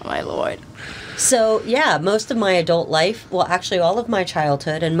 My lord. So, yeah, most of my adult life, well, actually all of my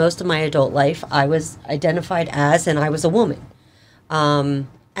childhood and most of my adult life, I was identified as, and I was a woman.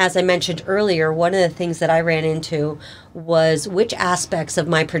 As I mentioned earlier, one of the things that I ran into was which aspects of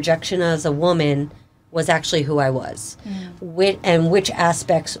my projection as a woman was actually who I was. And which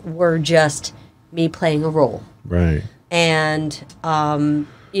aspects were just me playing a role. Right. And,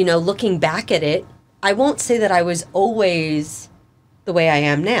 looking back at it, I won't say that I was always the way I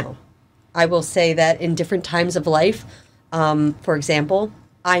am now. I will say that in different times of life, for example,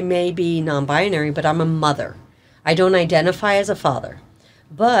 I may be non-binary, but I'm a mother. I don't identify as a father.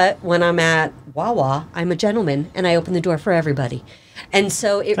 But when I'm at Wawa, I'm a gentleman and I open the door for everybody. And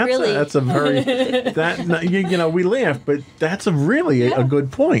so that's a very we laugh, but that's a really a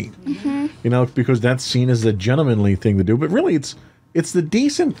good point. Because that's seen as a gentlemanly thing to do, but really it's the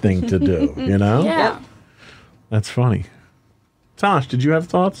decent thing to do. Yeah. That's funny. Tosh, did you have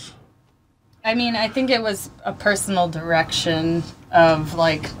thoughts? I mean, I think it was a personal direction of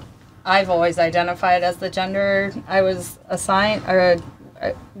I've always identified as the gender I was assigned, or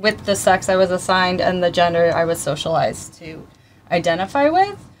with the sex I was assigned, and the gender I was socialized to identify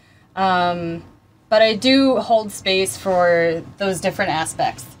with. But I do hold space for those different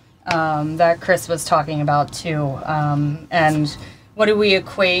aspects that Chris was talking about too. And what do we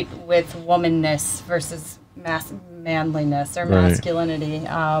equate with womanness versus manliness or masculinity?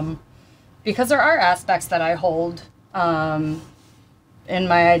 Because there are aspects that I hold in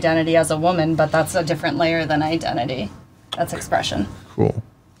my identity as a woman, but that's a different layer than identity. That's expression. Cool.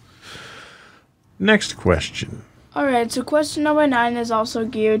 Next question. All right, so question number 9 is also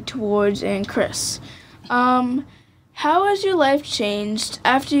geared towards Chris. How has your life changed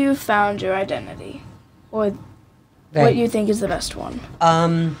after you found your identity? Or what you think is the best one?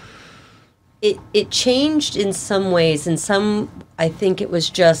 It changed in some ways. In some, I think it was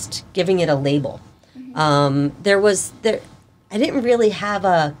just giving it a label. I didn't really have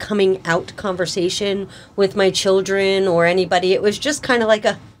a coming out conversation with my children or anybody. It was just kind of like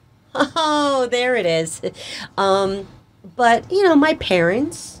oh, there it is. But my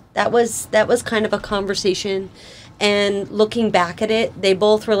parents, that was kind of a conversation. And looking back at it, they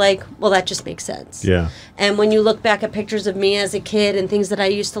both were like, well, that just makes sense. Yeah. And when you look back at pictures of me as a kid and things that I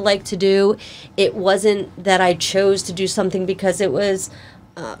used to like to do, it wasn't that I chose to do something because it was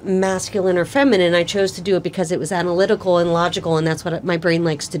masculine or feminine. I chose to do it because it was analytical and logical, and that's what my brain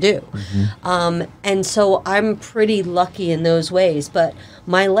likes to do. And so I'm pretty lucky in those ways. But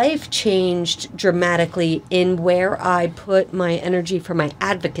my life changed dramatically in where I put my energy for my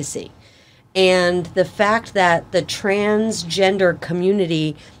advocacy. And the fact that the transgender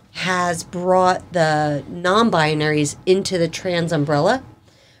community has brought the non-binaries into the trans umbrella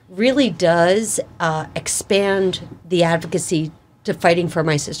really does expand the advocacy to fighting for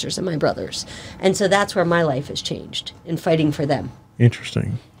my sisters and my brothers. And so that's where my life has changed, in fighting for them.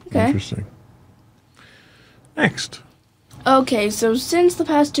 Interesting. Okay. Interesting. Next. Okay, so since the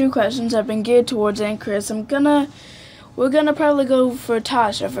past 2 questions have been geared towards Chris, we're gonna probably go for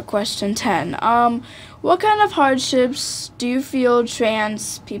Tasha for question 10. What kind of hardships do you feel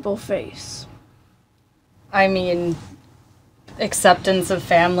trans people face? I mean, acceptance of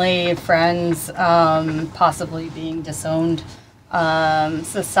family, friends, possibly being disowned,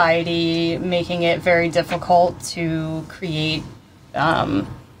 society making it very difficult to create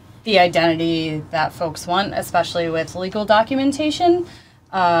the identity that folks want, especially with legal documentation.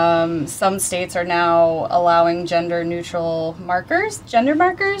 Some states are now allowing gender markers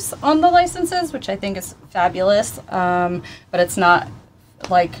on the licenses, which I think is fabulous, but it's not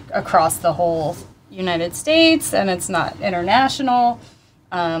across the whole United States, and it's not international,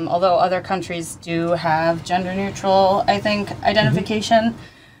 although other countries do have gender neutral, I think, identification.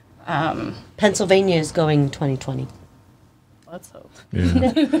 Pennsylvania is going 2020. Let's hope.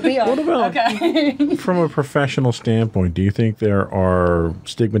 Yeah. We are. What about from a professional standpoint? Do you think there are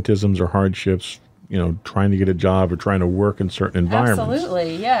stigmatisms or hardships, trying to get a job or trying to work in certain environments?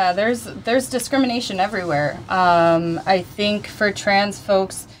 Absolutely, yeah. There's discrimination everywhere. I think for trans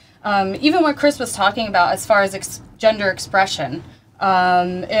folks, even what Chris was talking about as far as gender expression,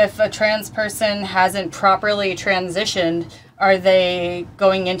 if a trans person hasn't properly transitioned, are they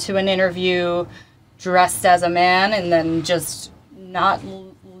going into an interview dressed as a man and then just not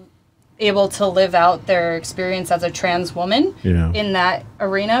able to live out their experience as a trans woman in that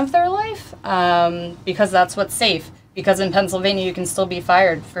arena of their life? Because that's what's safe. Because in Pennsylvania, you can still be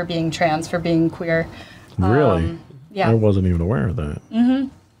fired for being trans, for being queer. Really? Yeah. I wasn't even aware of that.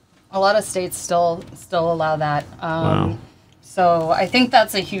 A lot of states still allow that. Wow. So I think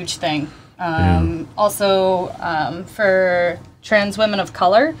that's a huge thing. Also, for trans women of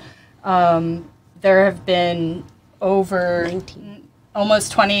color, there have been over 19.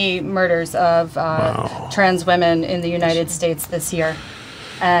 Almost 20 murders of trans women in the United States this year.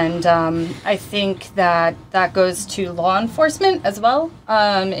 And I think that goes to law enforcement as well,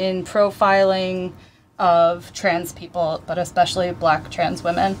 in profiling of trans people, but especially Black trans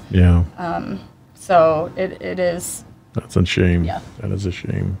women. Yeah. So it is. That's a shame. Yeah. That is a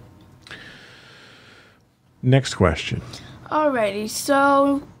shame. Next question. Alrighty,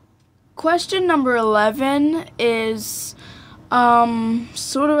 so question number 11 is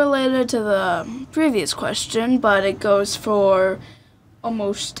sort of related to the previous question, but it goes for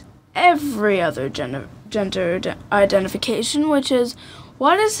almost every other gender identification, which is,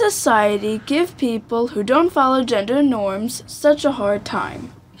 why does society give people who don't follow gender norms such a hard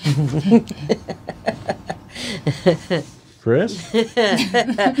time? Chris?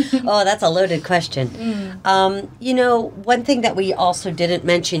 Oh, that's a loaded question. One thing that we also didn't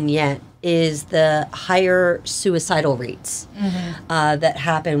mention yet is the higher suicidal rates that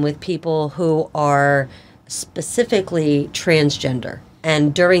happen with people who are specifically transgender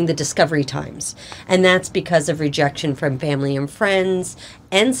and during the discovery times. And that's because of rejection from family and friends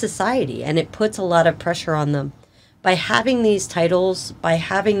and society. And it puts a lot of pressure on them. By having these titles, by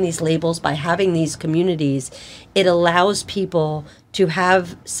having these labels, by having these communities, it allows people to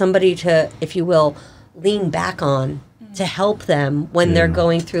have somebody to, if you will, lean back on to help them when they're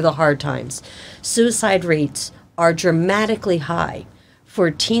going through the hard times. Suicide rates are dramatically high for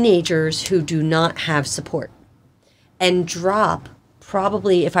teenagers who do not have support, and drop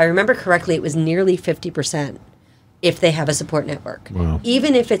probably, if I remember correctly, it was nearly 50% if they have a support network. Wow.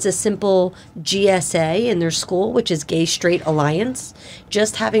 Even if it's a simple GSA in their school, which is Gay Straight Alliance,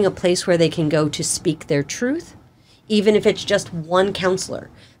 just having a place where they can go to speak their truth, even if it's just one counselor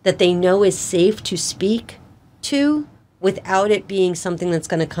that they know is safe to speak to without it being something that's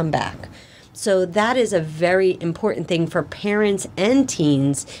going to come back. So that is a very important thing for parents and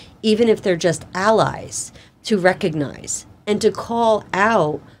teens, even if they're just allies, to recognize and to call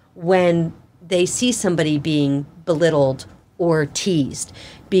out when they see somebody being belittled or teased,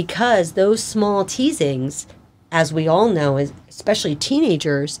 because those small teasings, as we all know, especially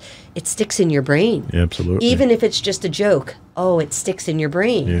teenagers, it sticks in your brain. Absolutely. Even if it's just a joke, it sticks in your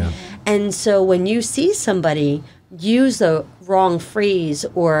brain. Yeah. And so when you see somebody use a wrong phrase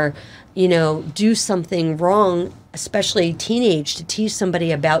or, do something wrong, especially teenage, to tease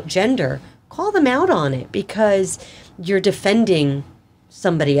somebody about gender, call them out on it, because you're defending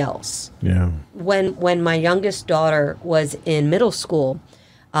somebody else. Yeah. When my youngest daughter was in middle school,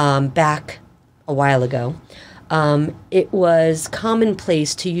 back a while ago, it was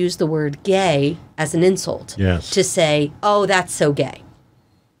commonplace to use the word gay as an insult. Yes. To say, oh, that's so gay.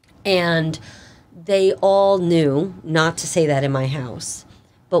 And they all knew not to say that in my house.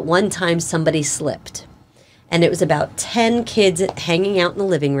 But one time somebody slipped. And it was about 10 kids hanging out in the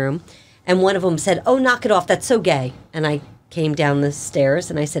living room. And one of them said, oh, knock it off, that's so gay. And I came down the stairs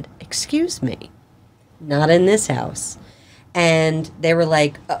and I said, excuse me, not in this house. And they were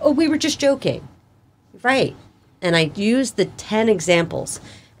like, oh, we were just joking. Right. And I used the 10 examples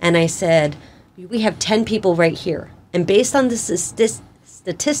and I said, we have 10 people right here. And based on the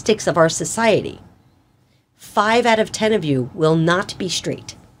statistics of our society, 5 out of 10 of you will not be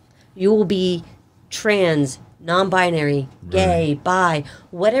straight. You will be trans, non-binary, gay, bi,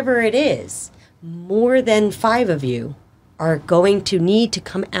 whatever it is. More than 5 of you are going to need to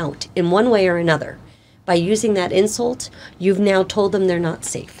come out in one way or another. By using that insult, you've now told them they're not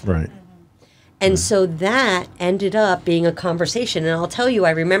safe. Right. And so that ended up being a conversation. And I'll tell you,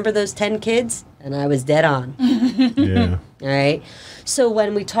 I remember those 10 kids, and I was dead on. Yeah. All right? So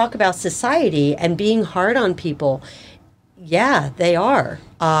when we talk about society and being hard on people, yeah, they are.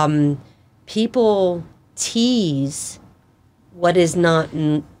 People tease what is not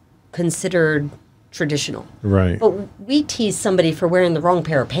considered traditional. Right. But we tease somebody for wearing the wrong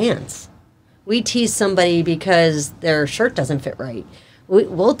pair of pants. We tease somebody because their shirt doesn't fit right.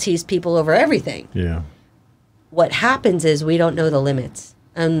 We'll tease people over everything. Yeah. What happens is we don't know the limits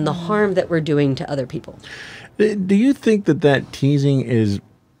and the harm that we're doing to other people. Do you think that teasing is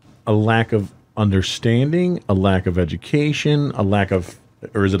a lack of understanding, a lack of education,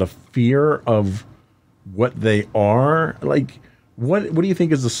 or is it a fear of what they are? Like, what do you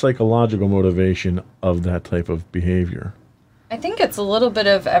think is the psychological motivation of that type of behavior? I think it's a little bit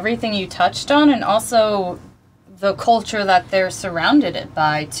of everything you touched on, and also the culture that they're surrounded it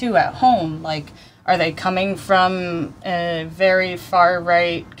by, too, at home. Like, are they coming from a very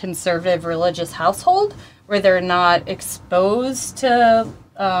far-right, conservative, religious household where they're not exposed to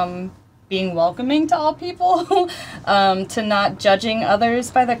being welcoming to all people, to not judging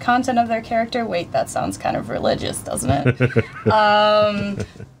others by the content of their character? Wait, that sounds kind of religious, doesn't it?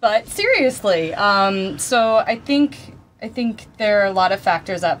 But seriously, so I think there are a lot of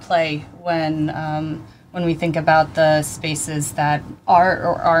factors at play when we think about the spaces that are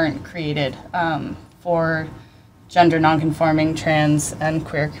or aren't created for gender nonconforming, trans, and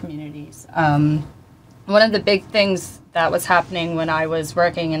queer communities. One of the big things that was happening when I was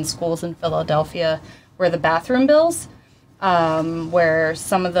working in schools in Philadelphia were the bathroom bills, where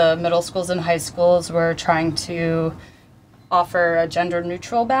some of the middle schools and high schools were trying to offer a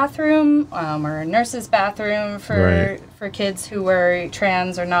gender-neutral bathroom or a nurse's bathroom for kids who were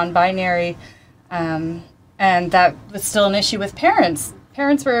trans or non-binary. And that was still an issue with parents.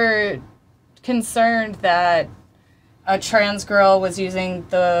 Parents were concerned that a trans girl was using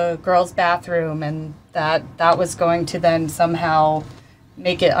the girls' bathroom and that was going to then somehow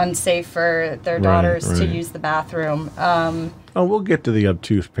make it unsafe for their daughters to use the bathroom. We'll get to the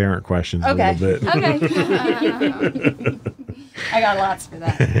obtuse parent questions a little bit. Okay. I got lots for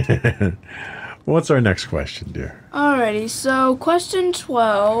that. What's our next question, dear? Alrighty, so question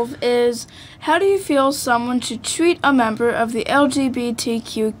 12 is, how do you feel someone should treat a member of the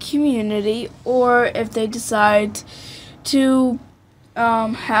LGBTQ community, or if they decide to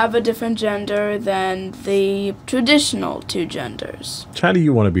have a different gender than the traditional two genders? How do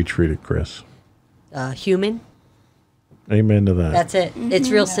you want to be treated, Chris? Human. Amen to that. That's it. Mm-hmm.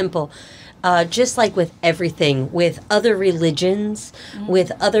 It's real simple. Just like with everything, with other religions,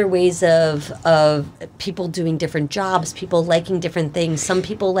 with other ways of people doing different jobs, people liking different things. Some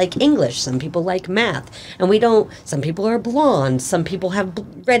people like English, some people like math, and some people are blonde, some people have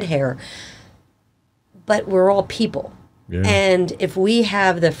red hair, but we're all people. Yeah. And if we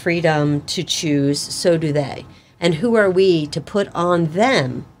have the freedom to choose, so do they. And who are we to put on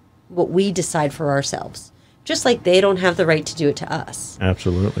them what we decide for ourselves? Just like they don't have the right to do it to us.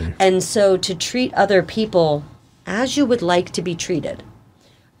 Absolutely. And so to treat other people as you would like to be treated.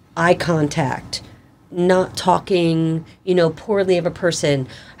 Eye contact, not talking, poorly of a person.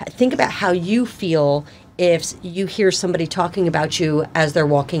 Think about how you feel if you hear somebody talking about you as they're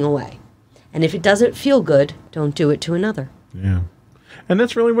walking away. And if it doesn't feel good, don't do it to another. Yeah. And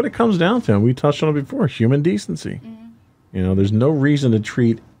that's really what it comes down to. We touched on it before, human decency. Mm-hmm. There's no reason to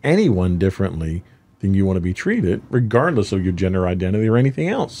treat anyone differently than you want to be treated, regardless of your gender identity or anything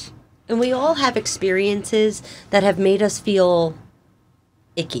else. And we all have experiences that have made us feel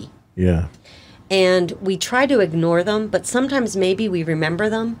icky. Yeah. And we try to ignore them, but sometimes maybe we remember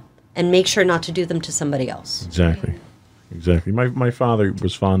them and make sure not to do them to somebody else. Exactly. My father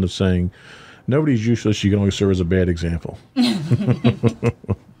was fond of saying, nobody's useless, you can only serve as a bad example.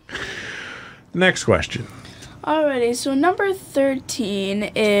 Next question. Alrighty, so number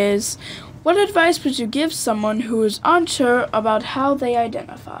 13 is, what advice would you give someone who is unsure about how they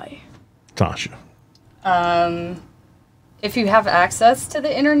identify? Tasha. If you have access to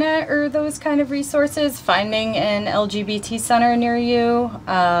the internet or those kind of resources, finding an LGBT center near you,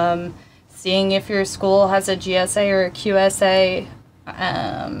 seeing if your school has a GSA or a QSA,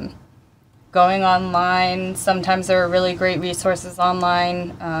 going online. Sometimes there are really great resources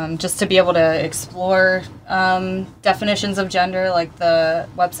online just to be able to explore definitions of gender, like the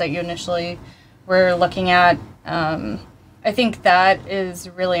website you initially were looking at. I think that is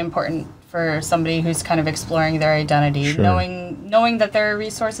really important for somebody who's kind of exploring their identity, sure. knowing that there are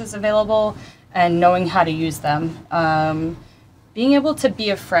resources available and knowing how to use them. Being able to be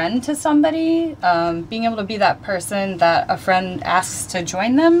a friend to somebody, being able to be that person that a friend asks to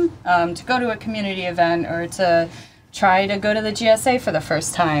join them, to go to a community event or to try to go to the GSA for the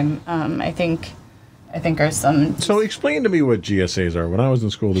first time, I think are some... So explain to me what GSAs are. When I was in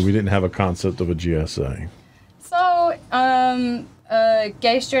school, we didn't have a concept of a GSA. So, a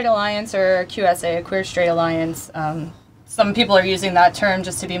Gay Straight Alliance or QSA, a Queer Straight Alliance, some people are using that term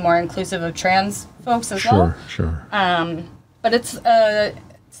just to be more inclusive of trans folks as well. Sure. But it's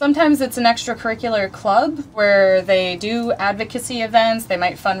sometimes it's an extracurricular club where they do advocacy events. They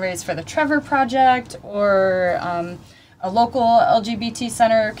might fundraise for the Trevor Project or a local LGBT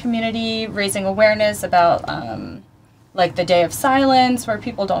center community raising awareness about like the Day of Silence, where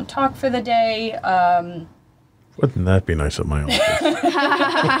people don't talk for the day. Wouldn't that be nice at my office?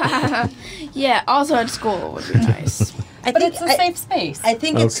 Yeah, also at school would be nice. But it's a safe space. I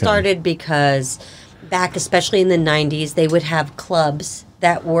think it started because back, especially in the 90s, they would have clubs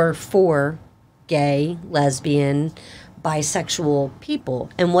that were for gay, lesbian, bisexual people.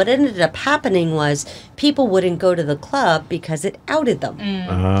 And what ended up happening was people wouldn't go to the club because it outed them.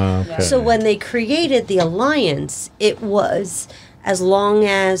 Okay. So when they created the alliance, it was as long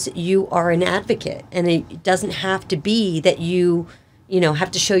as you are an advocate. And it doesn't have to be that you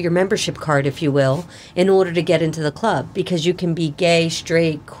have to show your membership card, if you will, in order to get into the club, because you can be gay,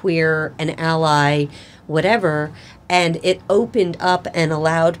 straight, queer, an ally, whatever. And it opened up and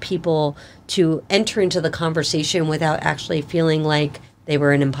allowed people to enter into the conversation without actually feeling like they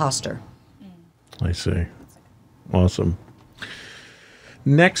were an imposter. I see. Awesome.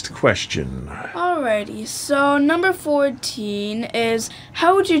 Next question. Alrighty, so number 14 is,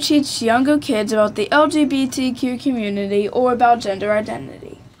 how would you teach younger kids about the LGBTQ community or about gender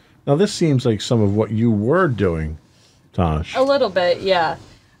identity? Now, this seems like some of what you were doing Tosh? A little bit, yeah.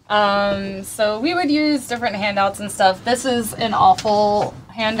 So we would use different handouts and stuff. This is an awful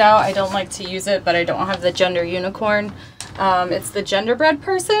handout. I don't like to use it, but I don't have the gender unicorn. It's the genderbread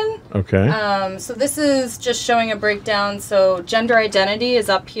person. Okay. So this is just showing a breakdown. So gender identity is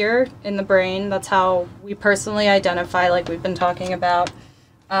up here in the brain. That's how we personally identify, like we've been talking about.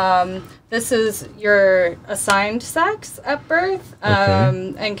 This is your assigned sex at birth,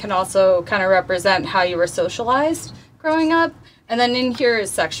 and can also kind of represent how you were socialized growing up. And then in here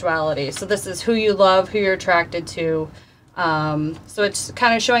is sexuality. So this is who you love, who you're attracted to. So it's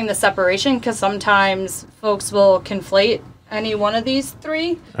kind of showing the separation, because sometimes folks will conflate any one of these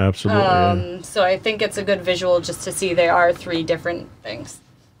three. Absolutely. So I think it's a good visual just to see they are three different things.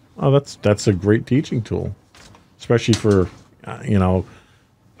 Oh, that's a great teaching tool, especially for,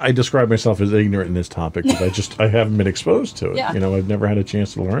 I describe myself as ignorant in this topic because I haven't been exposed to it. Yeah. I've never had a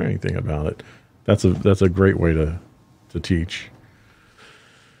chance to learn anything about it. That's a great way to teach.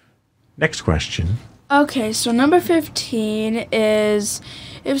 Next question. Okay, so number 15 is,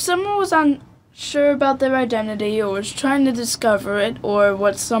 if someone was unsure about their identity or was trying to discover it, or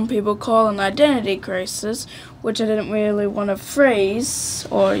what some people call an identity crisis, which I didn't really want to phrase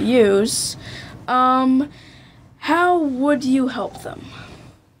or use, how would you help them?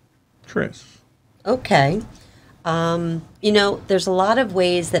 Chris. Okay. There's a lot of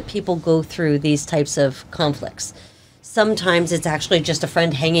ways that people go through these types of conflicts. Sometimes it's actually just a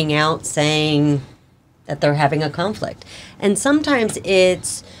friend hanging out saying that they're having a conflict. And sometimes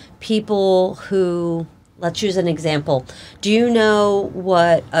it's people who, let's use an example. Do you know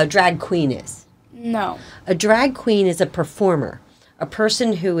what a drag queen is? No. A drag queen is a performer, a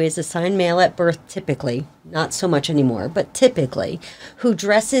person who is assigned male at birth typically, not so much anymore, but typically, who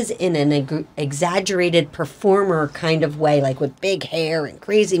dresses in an exaggerated performer kind of way, like with big hair and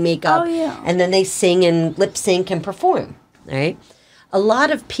crazy makeup. Oh, yeah. And then they sing and lip sync and perform, right? A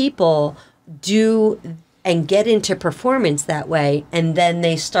lot of people do and get into performance that way, and then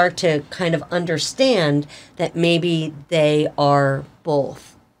they start to kind of understand that maybe they are both.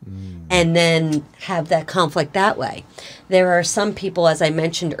 And then have that conflict that way. There are some people, as I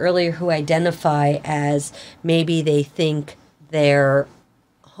mentioned earlier, who identify as maybe they think they're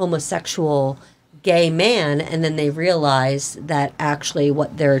homosexual gay man, and then they realize that actually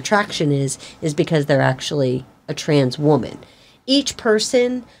what their attraction is because they're actually a trans woman. Each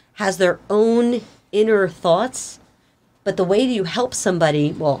person has their own inner thoughts, but the way you help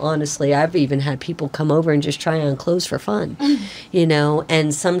somebody, well, honestly, I've even had people come over and just try on clothes for fun,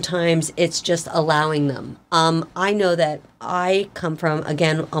 and sometimes it's just allowing them. I know that I come from,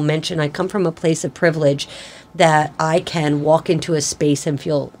 again, I'll mention, I come from a place of privilege that I can walk into a space and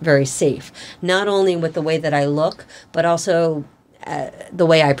feel very safe, not only with the way that I look, but also the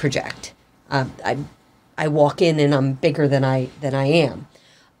way I project. I walk in and I'm bigger than I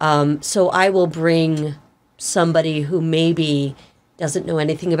am. So I will bring somebody who maybe doesn't know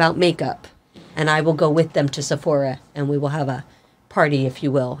anything about makeup, and I will go with them to Sephora, and we will have a party, if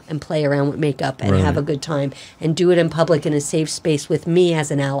you will, and play around with makeup and have a good time and do it in public in a safe space with me as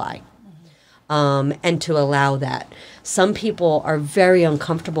an ally. And to allow that. Some people are very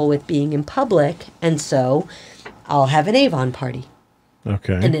uncomfortable with being in public, and so I'll have an Avon party.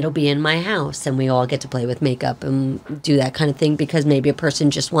 Okay. And it'll be in my house, and we all get to play with makeup and do that kind of thing because maybe a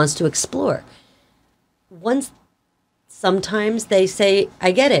person just wants to explore. Sometimes they say,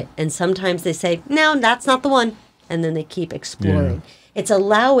 I get it. And sometimes they say, no, that's not the one. And then they keep exploring. Yeah. It's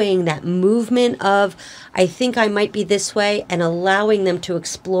allowing that movement of, I think I might be this way, and allowing them to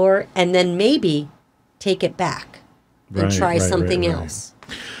explore and then maybe take it back and try something else.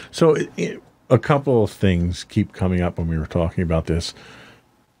 So a couple of things keep coming up when we were talking about this.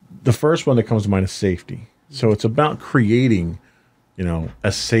 The first one that comes to mind is safety. So it's about creating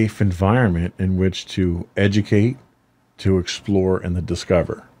a safe environment in which to educate, to explore, and to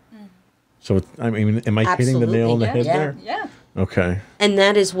discover. So, am I hitting the nail on the head there? Yeah. Okay. And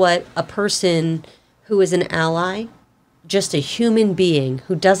that is what a person who is an ally, just a human being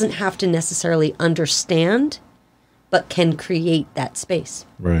who doesn't have to necessarily understand, but can create that space.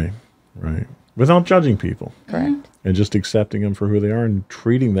 Right. Without judging people. Correct. And just accepting them for who they are and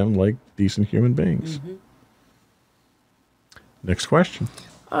treating them like decent human beings. Mm-hmm. Next question.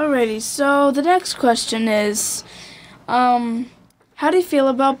 Alrighty, so the next question is, how do you feel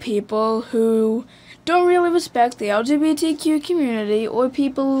about people who don't really respect the LGBTQ community, or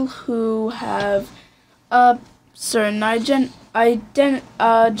people who have a certain gender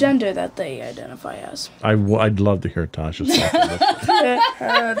that they identify as? I'd love to hear Tasha's thoughts.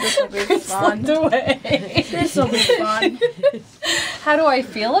 This will be fun. This will be fun. How do I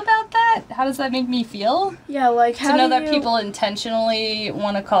feel about that? how does that make me feel? Yeah, like how To know do that you, people intentionally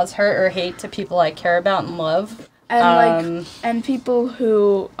want to cause hurt or hate to people I care about and love. and and people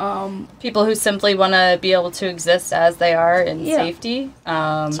who People who simply want to be able to exist as they are in Yeah. safety.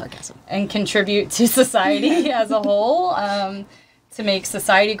 Sarcasm. And contribute to society as a whole, to make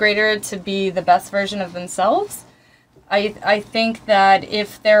society greater, to be the best version of themselves. I think that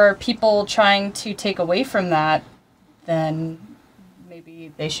if there are people trying to take away from that, then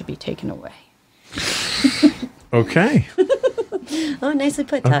maybe they should be taken away. Okay. Oh, nicely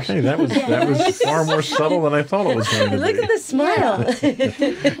put, Tasha. Okay, that was far more subtle than I thought it was going to Look be. at the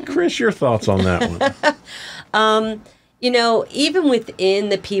smile. Chris, your thoughts on that one? Even within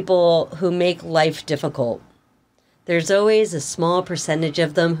the people who make life difficult, there's always a small percentage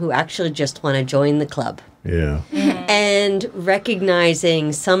of them who actually just want to join the club. Yeah. And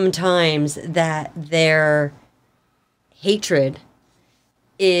recognizing sometimes that their hatred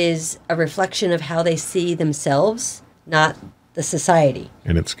is a reflection of how they see themselves, not the society.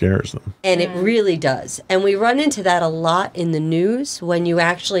 And it scares them. And it really does. And we run into that a lot in the news when you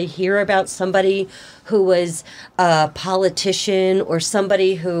actually hear about somebody who was a politician or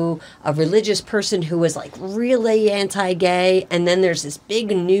a religious person who was like really anti-gay. And then there's this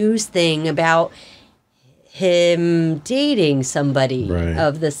big news thing about him dating somebody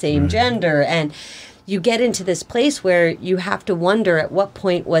of the same gender. And you get into this place where you have to wonder at what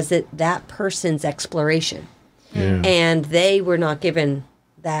point was it that person's exploration. Yeah. And they were not given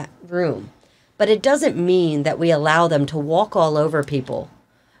that room. But it doesn't mean that we allow them to walk all over people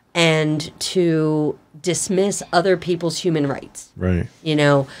and to dismiss other people's human rights. Right.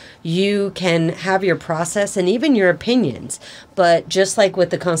 You can have your process and even your opinions, but just like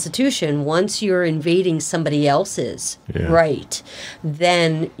with the Constitution, once you're invading somebody else's right,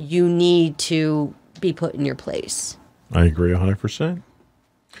 then you need to be put in your place. I agree 100%.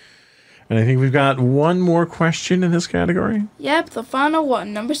 And I think we've got one more question in this category. Yep, the final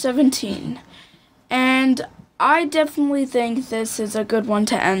one, number 17. And I definitely think this is a good one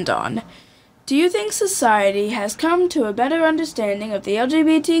to end on. Do you think society has come to a better understanding of the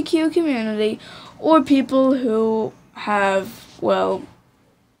LGBTQ community or people who have, well,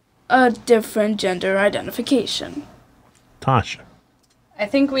 a different gender identification? Tasha. I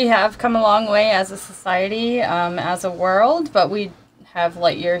think we have come a long way as a society, as a world, but we have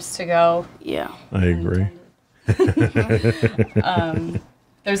light years to go. Yeah. I agree.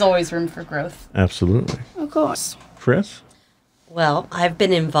 There's always room for growth. Absolutely. Of course. Chris? Well, I've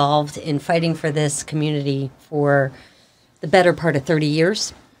been involved in fighting for this community for the better part of 30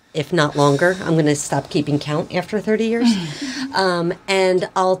 years, if not longer. I'm going to stop keeping count after 30 years. And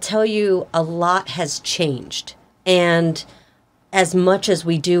I'll tell you, a lot has changed. And as much as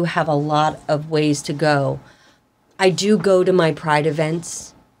we do have a lot of ways to go, I do go to my Pride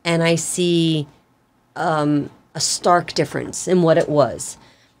events and I see a stark difference in what it was.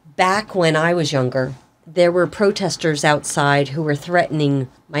 Back when I was younger, there were protesters outside who were threatening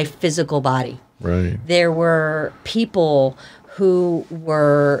my physical body. Right. There were people who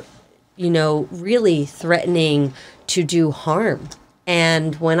were, really threatening to do harm.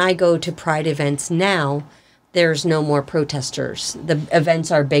 And when I go to Pride events now, there's no more protesters. The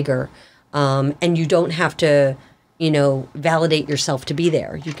events are bigger. And you don't have to, validate yourself to be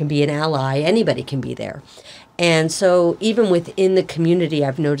there. You can be an ally. Anybody can be there. And so even within the community,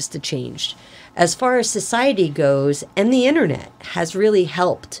 I've noticed a change. As far as society goes, and the internet has really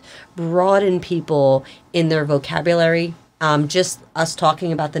helped broaden people in their vocabulary. Just us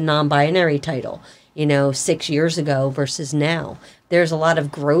talking about the non-binary title, 6 years ago versus now. There's a lot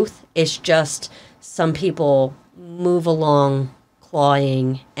of growth. It's just some people move along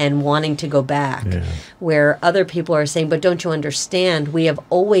clawing and wanting to go back, where other people are saying, but don't you understand? We have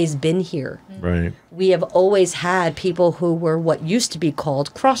always been here. Right. We have always had people who were what used to be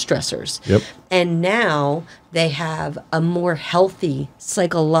called cross-dressers. Yep. And now they have a more healthy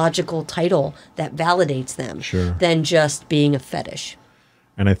psychological title that validates them than just being a fetish.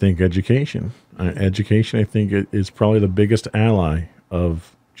 And I think education. Education, I think, is probably the biggest ally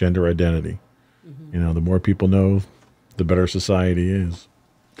of gender identity. The more people know, the better society is.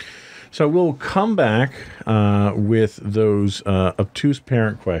 So we'll come back with those obtuse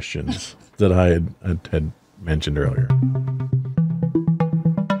parent questions that I had mentioned earlier.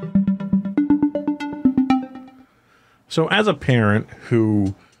 So as a parent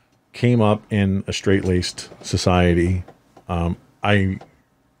who came up in a straight-laced society, I'm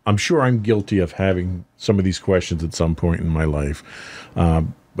sure I'm guilty of having some of these questions at some point in my life.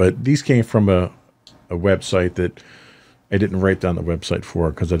 But these came from a website that I didn't write down the website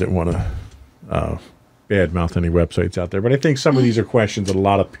for because I didn't want to badmouth any websites out there. But I think some of these are questions that a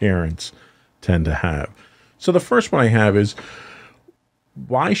lot of parents tend to have. So the first one I have is,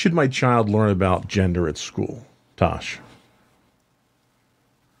 why should my child learn about gender at school? Tosh.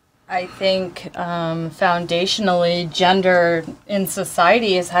 I think foundationally, gender in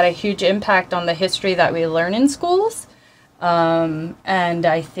society has had a huge impact on the history that we learn in schools. And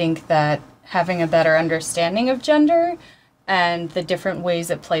I think that having a better understanding of gender and the different ways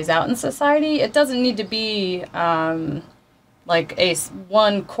it plays out in society, it doesn't need to be like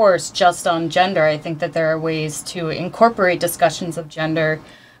one course just on gender. I think that there are ways to incorporate discussions of gender,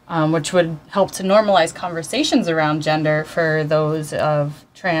 which would help to normalize conversations around gender for those of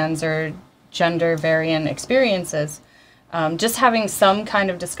trans or gender variant experiences. Just having some kind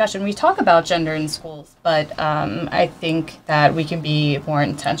of discussion. We talk about gender in schools, but I think that we can be more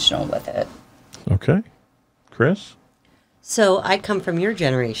intentional with it. Okay. Chris? So I come from your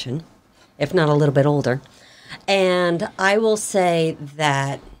generation, if not a little bit older. And I will say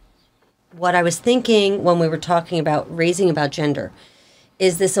that what I was thinking when we were talking about raising about gender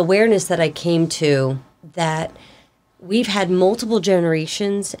is this awareness that I came to that we've had multiple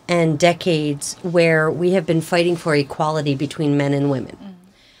generations and decades where we have been fighting for equality between men and women. Mm-hmm.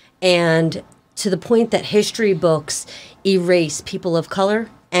 And to the point that history books erase people of color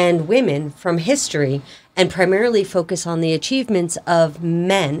and women from history and primarily focus on the achievements of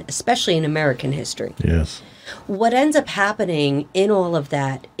men, especially in American history. Yes. What ends up happening in all of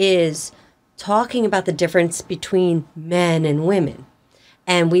that is talking about the difference between men and women.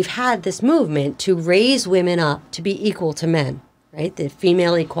 And we've had this movement to raise women up to be equal to men, right? The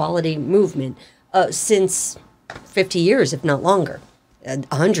female equality movement since 50 years, if not longer,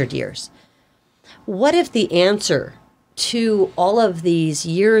 100 years. What if the answer to all of these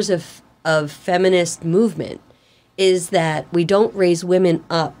years of feminist movement is that we don't raise women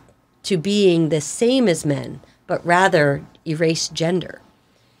up to being the same as men, but rather erase gender?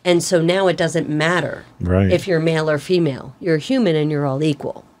 And so now it doesn't matter if you're male or female. You're human and you're all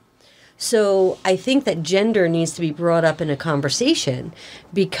equal. So I think that gender needs to be brought up in a conversation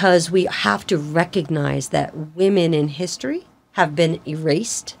because we have to recognize that women in history have been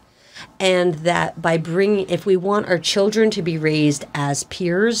erased, and that if we want our children to be raised as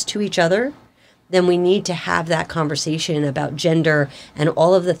peers to each other, then we need to have that conversation about gender and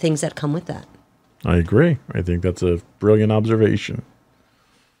all of the things that come with that. I agree. I think that's a brilliant observation.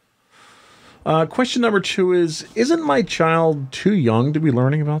 Question number 2 is, isn't my child too young to be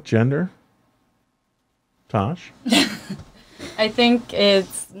learning about gender? Tosh? I think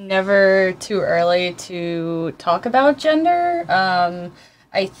it's never too early to talk about gender.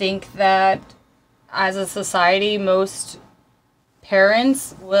 I think that as a society, most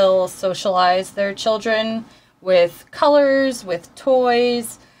parents will socialize their children with colors, with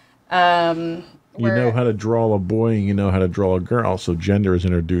toys. You know how to draw a boy and you know how to draw a girl, so gender is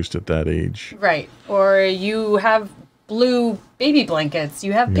introduced at that age. Right. Or you have blue baby blankets,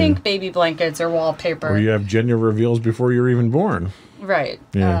 you have pink baby blankets or wallpaper. Or you have gender reveals before you're even born. Right.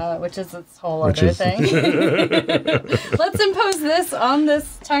 Which is this whole other thing. Let's impose this on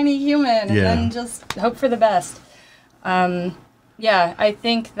this tiny human and then just hope for the best. I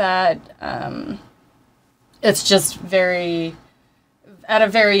think that it's just at a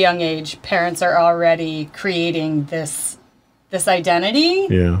very young age, parents are already creating this identity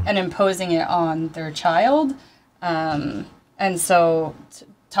and imposing it on their child. And so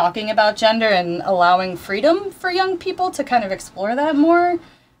talking about gender and allowing freedom for young people to kind of explore that more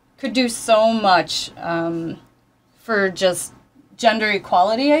could do so much for just gender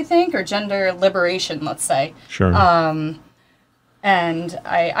equality, I think, or gender liberation, let's say. Sure. And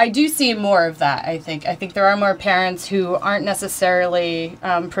I do see more of that, I think. I think there are more parents who aren't necessarily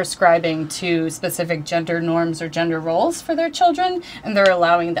prescribing to specific gender norms or gender roles for their children, and they're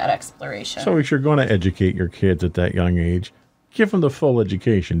allowing that exploration. So if you're going to educate your kids at that young age, give them the full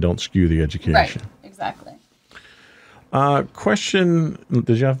education. Don't skew the education. Right, exactly. Question,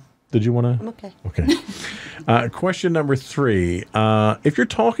 did you want to? I'm okay. Okay. Question number 3. If you're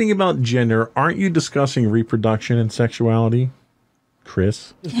talking about gender, aren't you discussing reproduction and sexuality?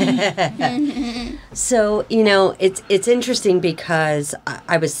 Chris? So, it's interesting because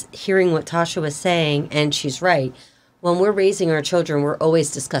I was hearing what Tasha was saying, and she's right. When we're raising our children, we're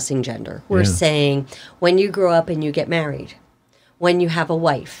always discussing gender. We're saying, when you grow up and you get married, when you have a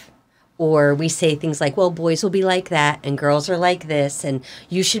wife, or we say things like, well, boys will be like that, and girls are like this, and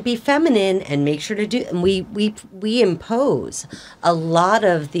you should be feminine, and make sure to do, and we impose a lot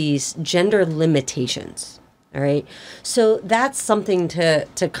of these gender limitations. All right. So that's something to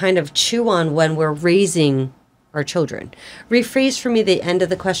kind of chew on when we're raising our children. Rephrase for me the end of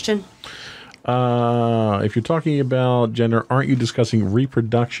the question. If you're talking about gender, aren't you discussing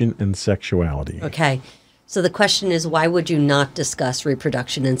reproduction and sexuality? Okay. So the question is, why would you not discuss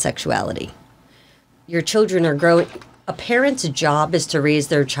reproduction and sexuality? Your children are growing. A parent's job is to raise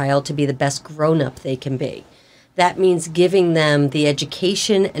their child to be the best grown-up they can be. That means giving them the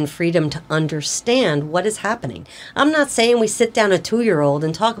education and freedom to understand what is happening. I'm not saying we sit down a 2-year-old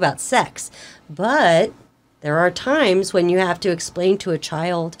and talk about sex, but there are times when you have to explain to a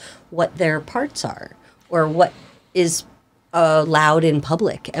child what their parts are or what is allowed in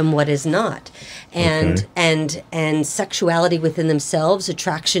public and what is not, and sexuality within themselves,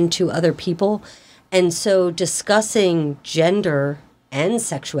 attraction to other people. And so discussing gender and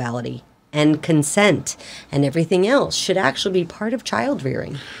sexuality and consent and everything else should actually be part of child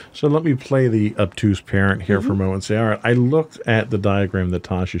rearing. So let me play the obtuse parent here for a moment and say, all right, I looked at the diagram that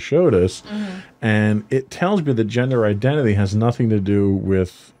Tasha showed us, and it tells me that gender identity has nothing to do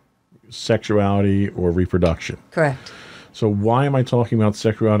with sexuality or reproduction. Correct. So why am I talking about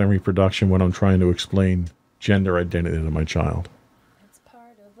sexuality and reproduction when I'm trying to explain gender identity to my child?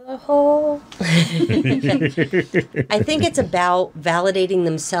 The whole. I think it's about validating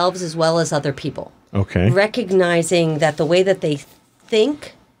themselves as well as other people. Okay. Recognizing that the way that they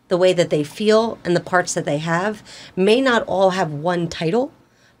think, the way that they feel, and the parts that they have may not all have one title,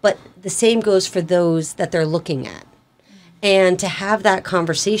 but the same goes for those that they're looking at. And to have that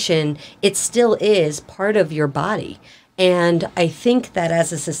conversation, it still is part of your body. And I think that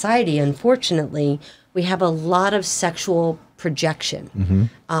as a society, unfortunately, we have a lot of sexual projection.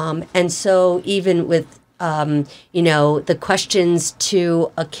 And so even with, the questions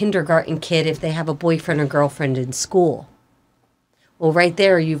to a kindergarten kid if they have a boyfriend or girlfriend in school. Well, right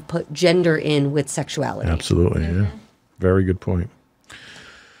there, you've put gender in with sexuality. Absolutely, yeah. Very good point.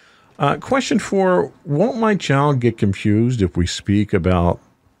 Question 4, won't my child get confused if we speak about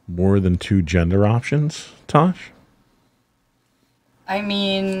more than 2 gender options, Tosh? I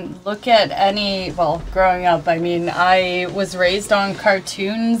mean, look at growing up, I was raised on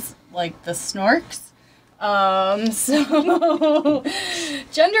cartoons like the Snorks. So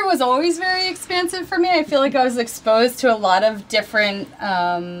gender was always very expansive for me. I feel like I was exposed to a lot of different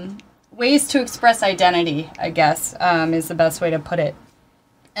ways to express identity, I guess, is the best way to put it.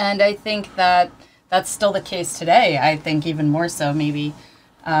 And I think that that's still the case today. I think even more so, maybe.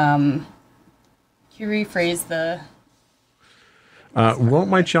 Can you rephrase the... Won't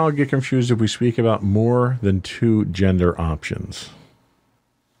my child get confused if we speak about more than 2 gender options?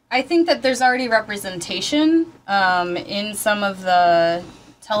 I think that there's already representation in some of the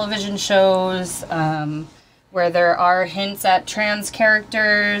television shows where there are hints at trans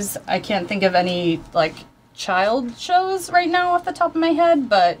characters. I can't think of any child shows right now off the top of my head,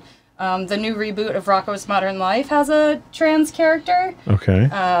 but the new reboot of Rocko's Modern Life has a trans character. Okay.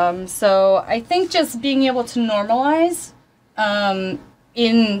 So I think just being able to normalize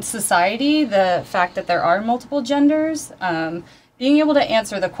in society the fact that there are multiple genders, being able to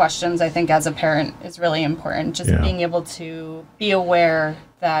answer the questions, I think, as a parent is really important. Just being able to be aware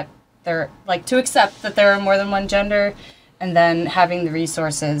that to accept that there are more than one gender, and then having the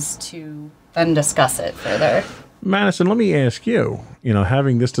resources to then discuss it further. Madison, let me ask you,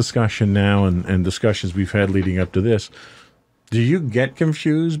 having this discussion now and discussions we've had leading up to this, do you get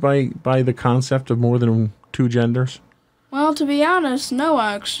confused by the concept of more than 2 genders? Well, to be honest, no,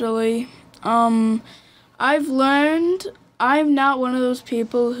 actually. I've learned I'm not one of those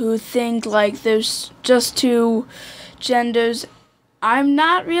people who think there's just 2 genders. I'm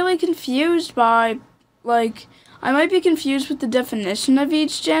not really confused by, I might be confused with the definition of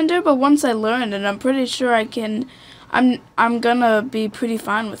each gender, but once I learn it, I'm pretty sure I'm gonna be pretty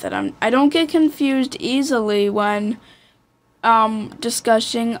fine with it. I don't get confused easily when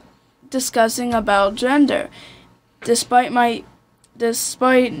discussing about gender. Despite not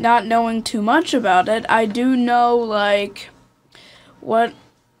knowing too much about it, I do know what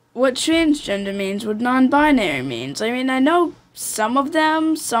transgender means, what non-binary means. I know some of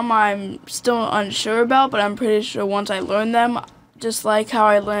them, some I'm still unsure about, but I'm pretty sure once I learn them, just like how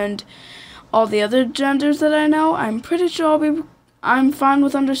I learned all the other genders that I know, I'm pretty sure I'm fine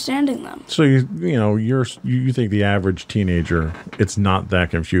with understanding them. So you think the average teenager, it's not that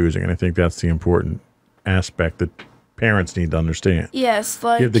confusing, and I think that's the important aspect that parents need to understand. Yes,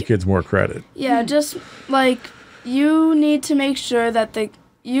 give the kids more credit. Yeah, just you need to make sure that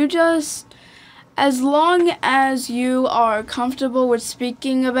as long as you are comfortable with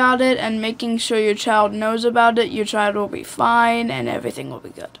speaking about it and making sure your child knows about it, your child will be fine and everything will be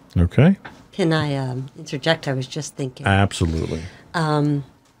good. Okay. Can I interject? I was just thinking. Absolutely.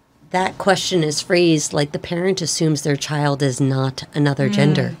 That question is phrased like the parent assumes their child is not another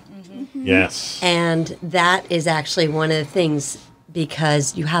gender. Yes. And that is actually one of the things,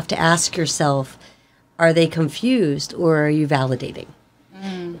 because you have to ask yourself, are they confused or are you validating?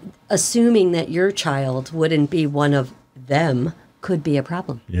 Assuming that your child wouldn't be one of them could be a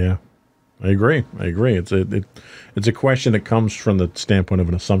problem. Yeah. I agree. It's a question that comes from the standpoint of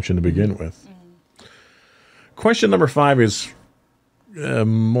an assumption to begin with. Question number 5 is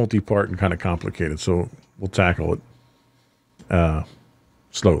multi-part and kind of complicated, so we'll tackle it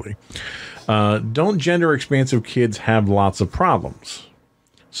slowly. Don't gender-expansive kids have lots of problems?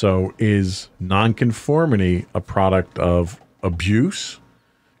 So is nonconformity a product of abuse?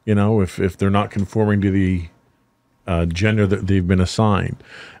 You know, if they're not conforming to the gender that they've been assigned.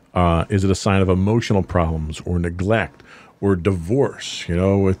 Is it a sign of emotional problems or neglect or divorce? You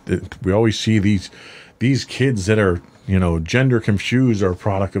know, we always see these kids that are, you know, gender confused are a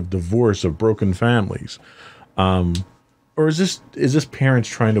product of divorce, of broken families. Or is this parents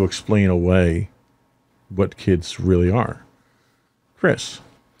trying to explain away what kids really are? Chris.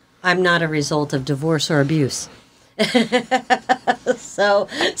 I'm not a result of divorce or abuse. So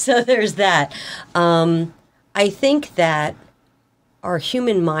there's that. I think that our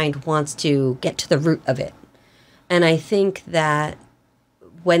human mind wants to get to the root of it. And I think that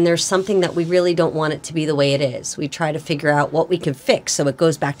when there's something that we really don't want it to be the way it is, we try to figure out what we can fix so it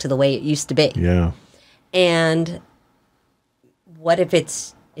goes back to the way it used to be. Yeah. And what if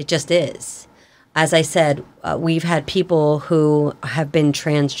it just is? As I said, we've had people who have been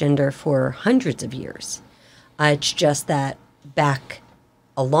transgender for hundreds of years. It's just that back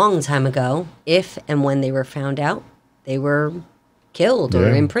a long time ago, if and when they were found out, they were killed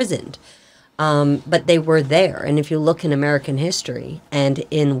or imprisoned. But they were there. And if you look in American history and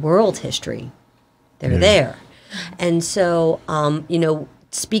in world history, they're there. And so, you know,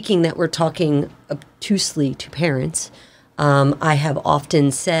 speaking that we're talking obtusely to parents, I have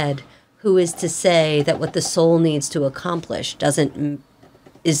often said, who is to say that what the soul needs to accomplish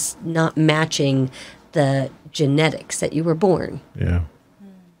is not matching the genetics that you were born? Yeah.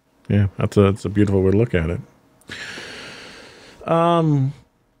 Yeah, that's a beautiful way to look at it.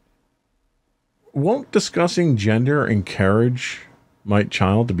 Won't discussing gender encourage my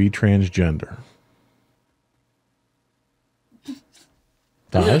child to be transgender?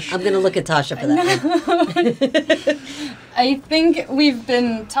 Tosh? I'm going to look at Tasha for that one. I think we've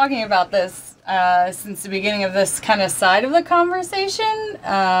been talking about this since the beginning of this kind of side of the conversation.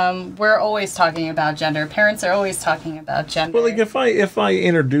 We're always talking about gender. Parents are always talking about gender. Well, like if I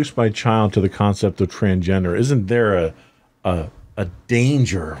introduce my child to the concept of transgender, isn't there a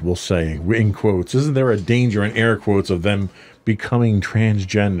danger, we'll say, in quotes, isn't there a danger in air quotes of them becoming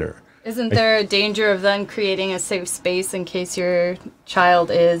transgender? Isn't there a danger of then creating a safe space in case your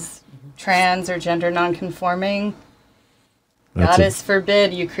child is trans or gender nonconforming? Goddess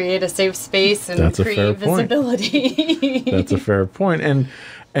forbid you create a safe space and create visibility. That's a fair point.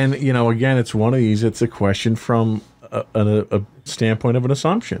 And you know, again, it's one of these, it's a question from a standpoint of an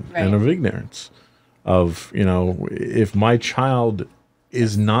assumption and of ignorance. Of, you know, if my child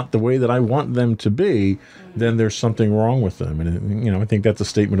is not the way that I want them to be, then there's something wrong with them. And, you know, I think that's a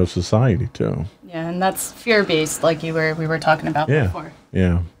statement of society, too. Yeah, and that's fear-based, like we were talking about before.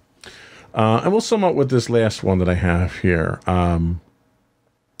 Yeah. And we'll sum up with this last one that I have here.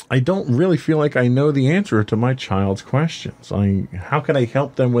 I don't really feel like I know the answer to my child's questions. How can I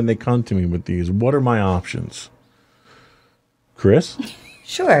help them when they come to me with these? What are my options? Chris?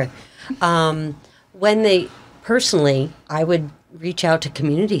 Sure. Personally, I would reach out to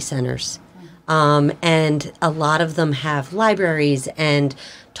community centers. And a lot of them have libraries and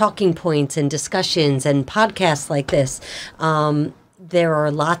talking points and discussions and podcasts like this. There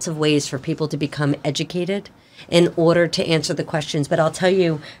are lots of ways for people to become educated in order to answer the questions. But I'll tell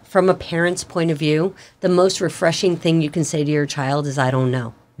you, from a parent's point of view, the most refreshing thing you can say to your child is, I don't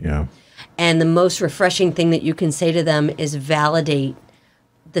know. Yeah. And the most refreshing thing that you can say to them is validate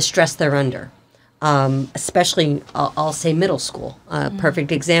the stress they're under. Especially, I'll say middle school.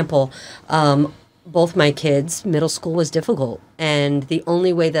 Perfect example. Both my kids, middle school was difficult. And the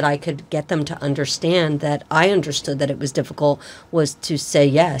only way that I could get them to understand that I understood that it was difficult was to say,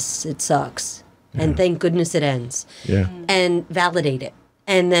 yes, it sucks. Yeah. And thank goodness it ends. Yeah. And validate it.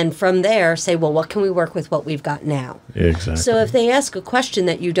 And then from there, say, well, what can we work with what we've got now? Exactly. So if they ask a question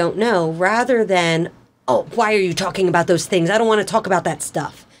that you don't know, rather than, oh, why are you talking about those things? I don't want to talk about that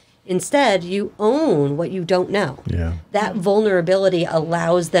stuff. Instead, you own what you don't know. Yeah. That vulnerability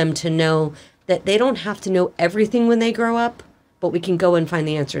allows them to know that they don't have to know everything when they grow up, but we can go and find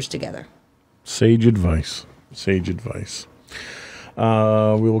the answers together. Sage advice. Sage advice.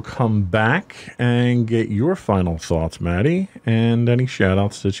 We will come back and get your final thoughts, Maddie, and any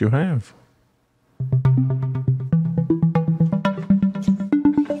shout-outs that you have.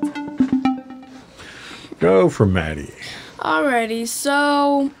 Go for Maddie. Alrighty,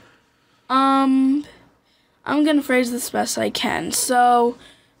 so, I'm gonna phrase this best I can. So,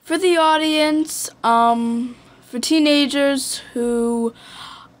 for the audience, for teenagers who,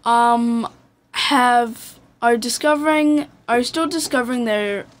 are still discovering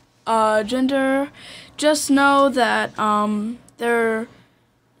their, gender, just know that,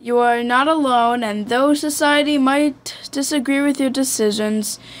 you are not alone, and though society might disagree with your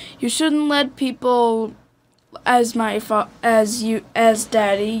decisions, you shouldn't let people, as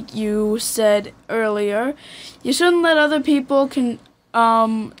Daddy, you said earlier, you shouldn't let other people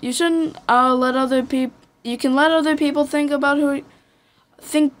you can let other people think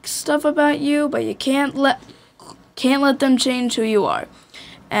stuff about you, but you can't let them change who you are.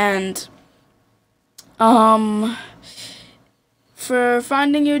 And for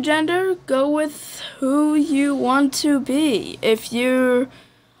finding your gender, go with who you want to be. If you're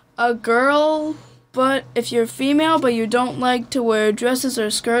a girl, but if you're female but you don't like to wear dresses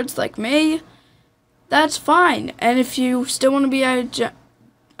or skirts like me, that's fine. And if you still want to be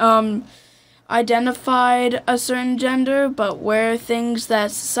identified a certain gender but wear things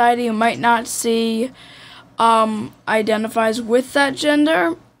that society might not see identifies with that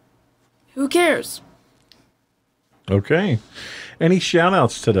gender, who cares? Okay. Any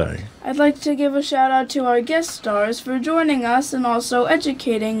shout-outs today? I'd like to give a shout-out to our guest stars for joining us and also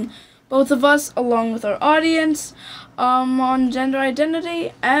educating both of us, along with our audience, on gender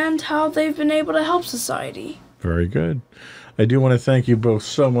identity and how they've been able to help society. Very good. I do want to thank you both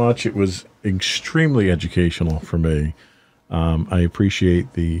so much. It was extremely educational for me. I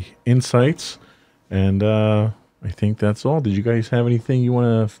appreciate the insights, and I think that's all. Did you guys have anything you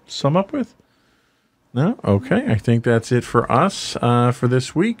want to sum up with? No? Okay. I think that's it for us for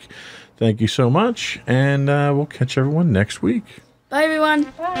this week. Thank you so much, and we'll catch everyone next week. Bye, everyone.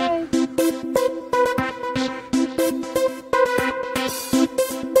 Bye.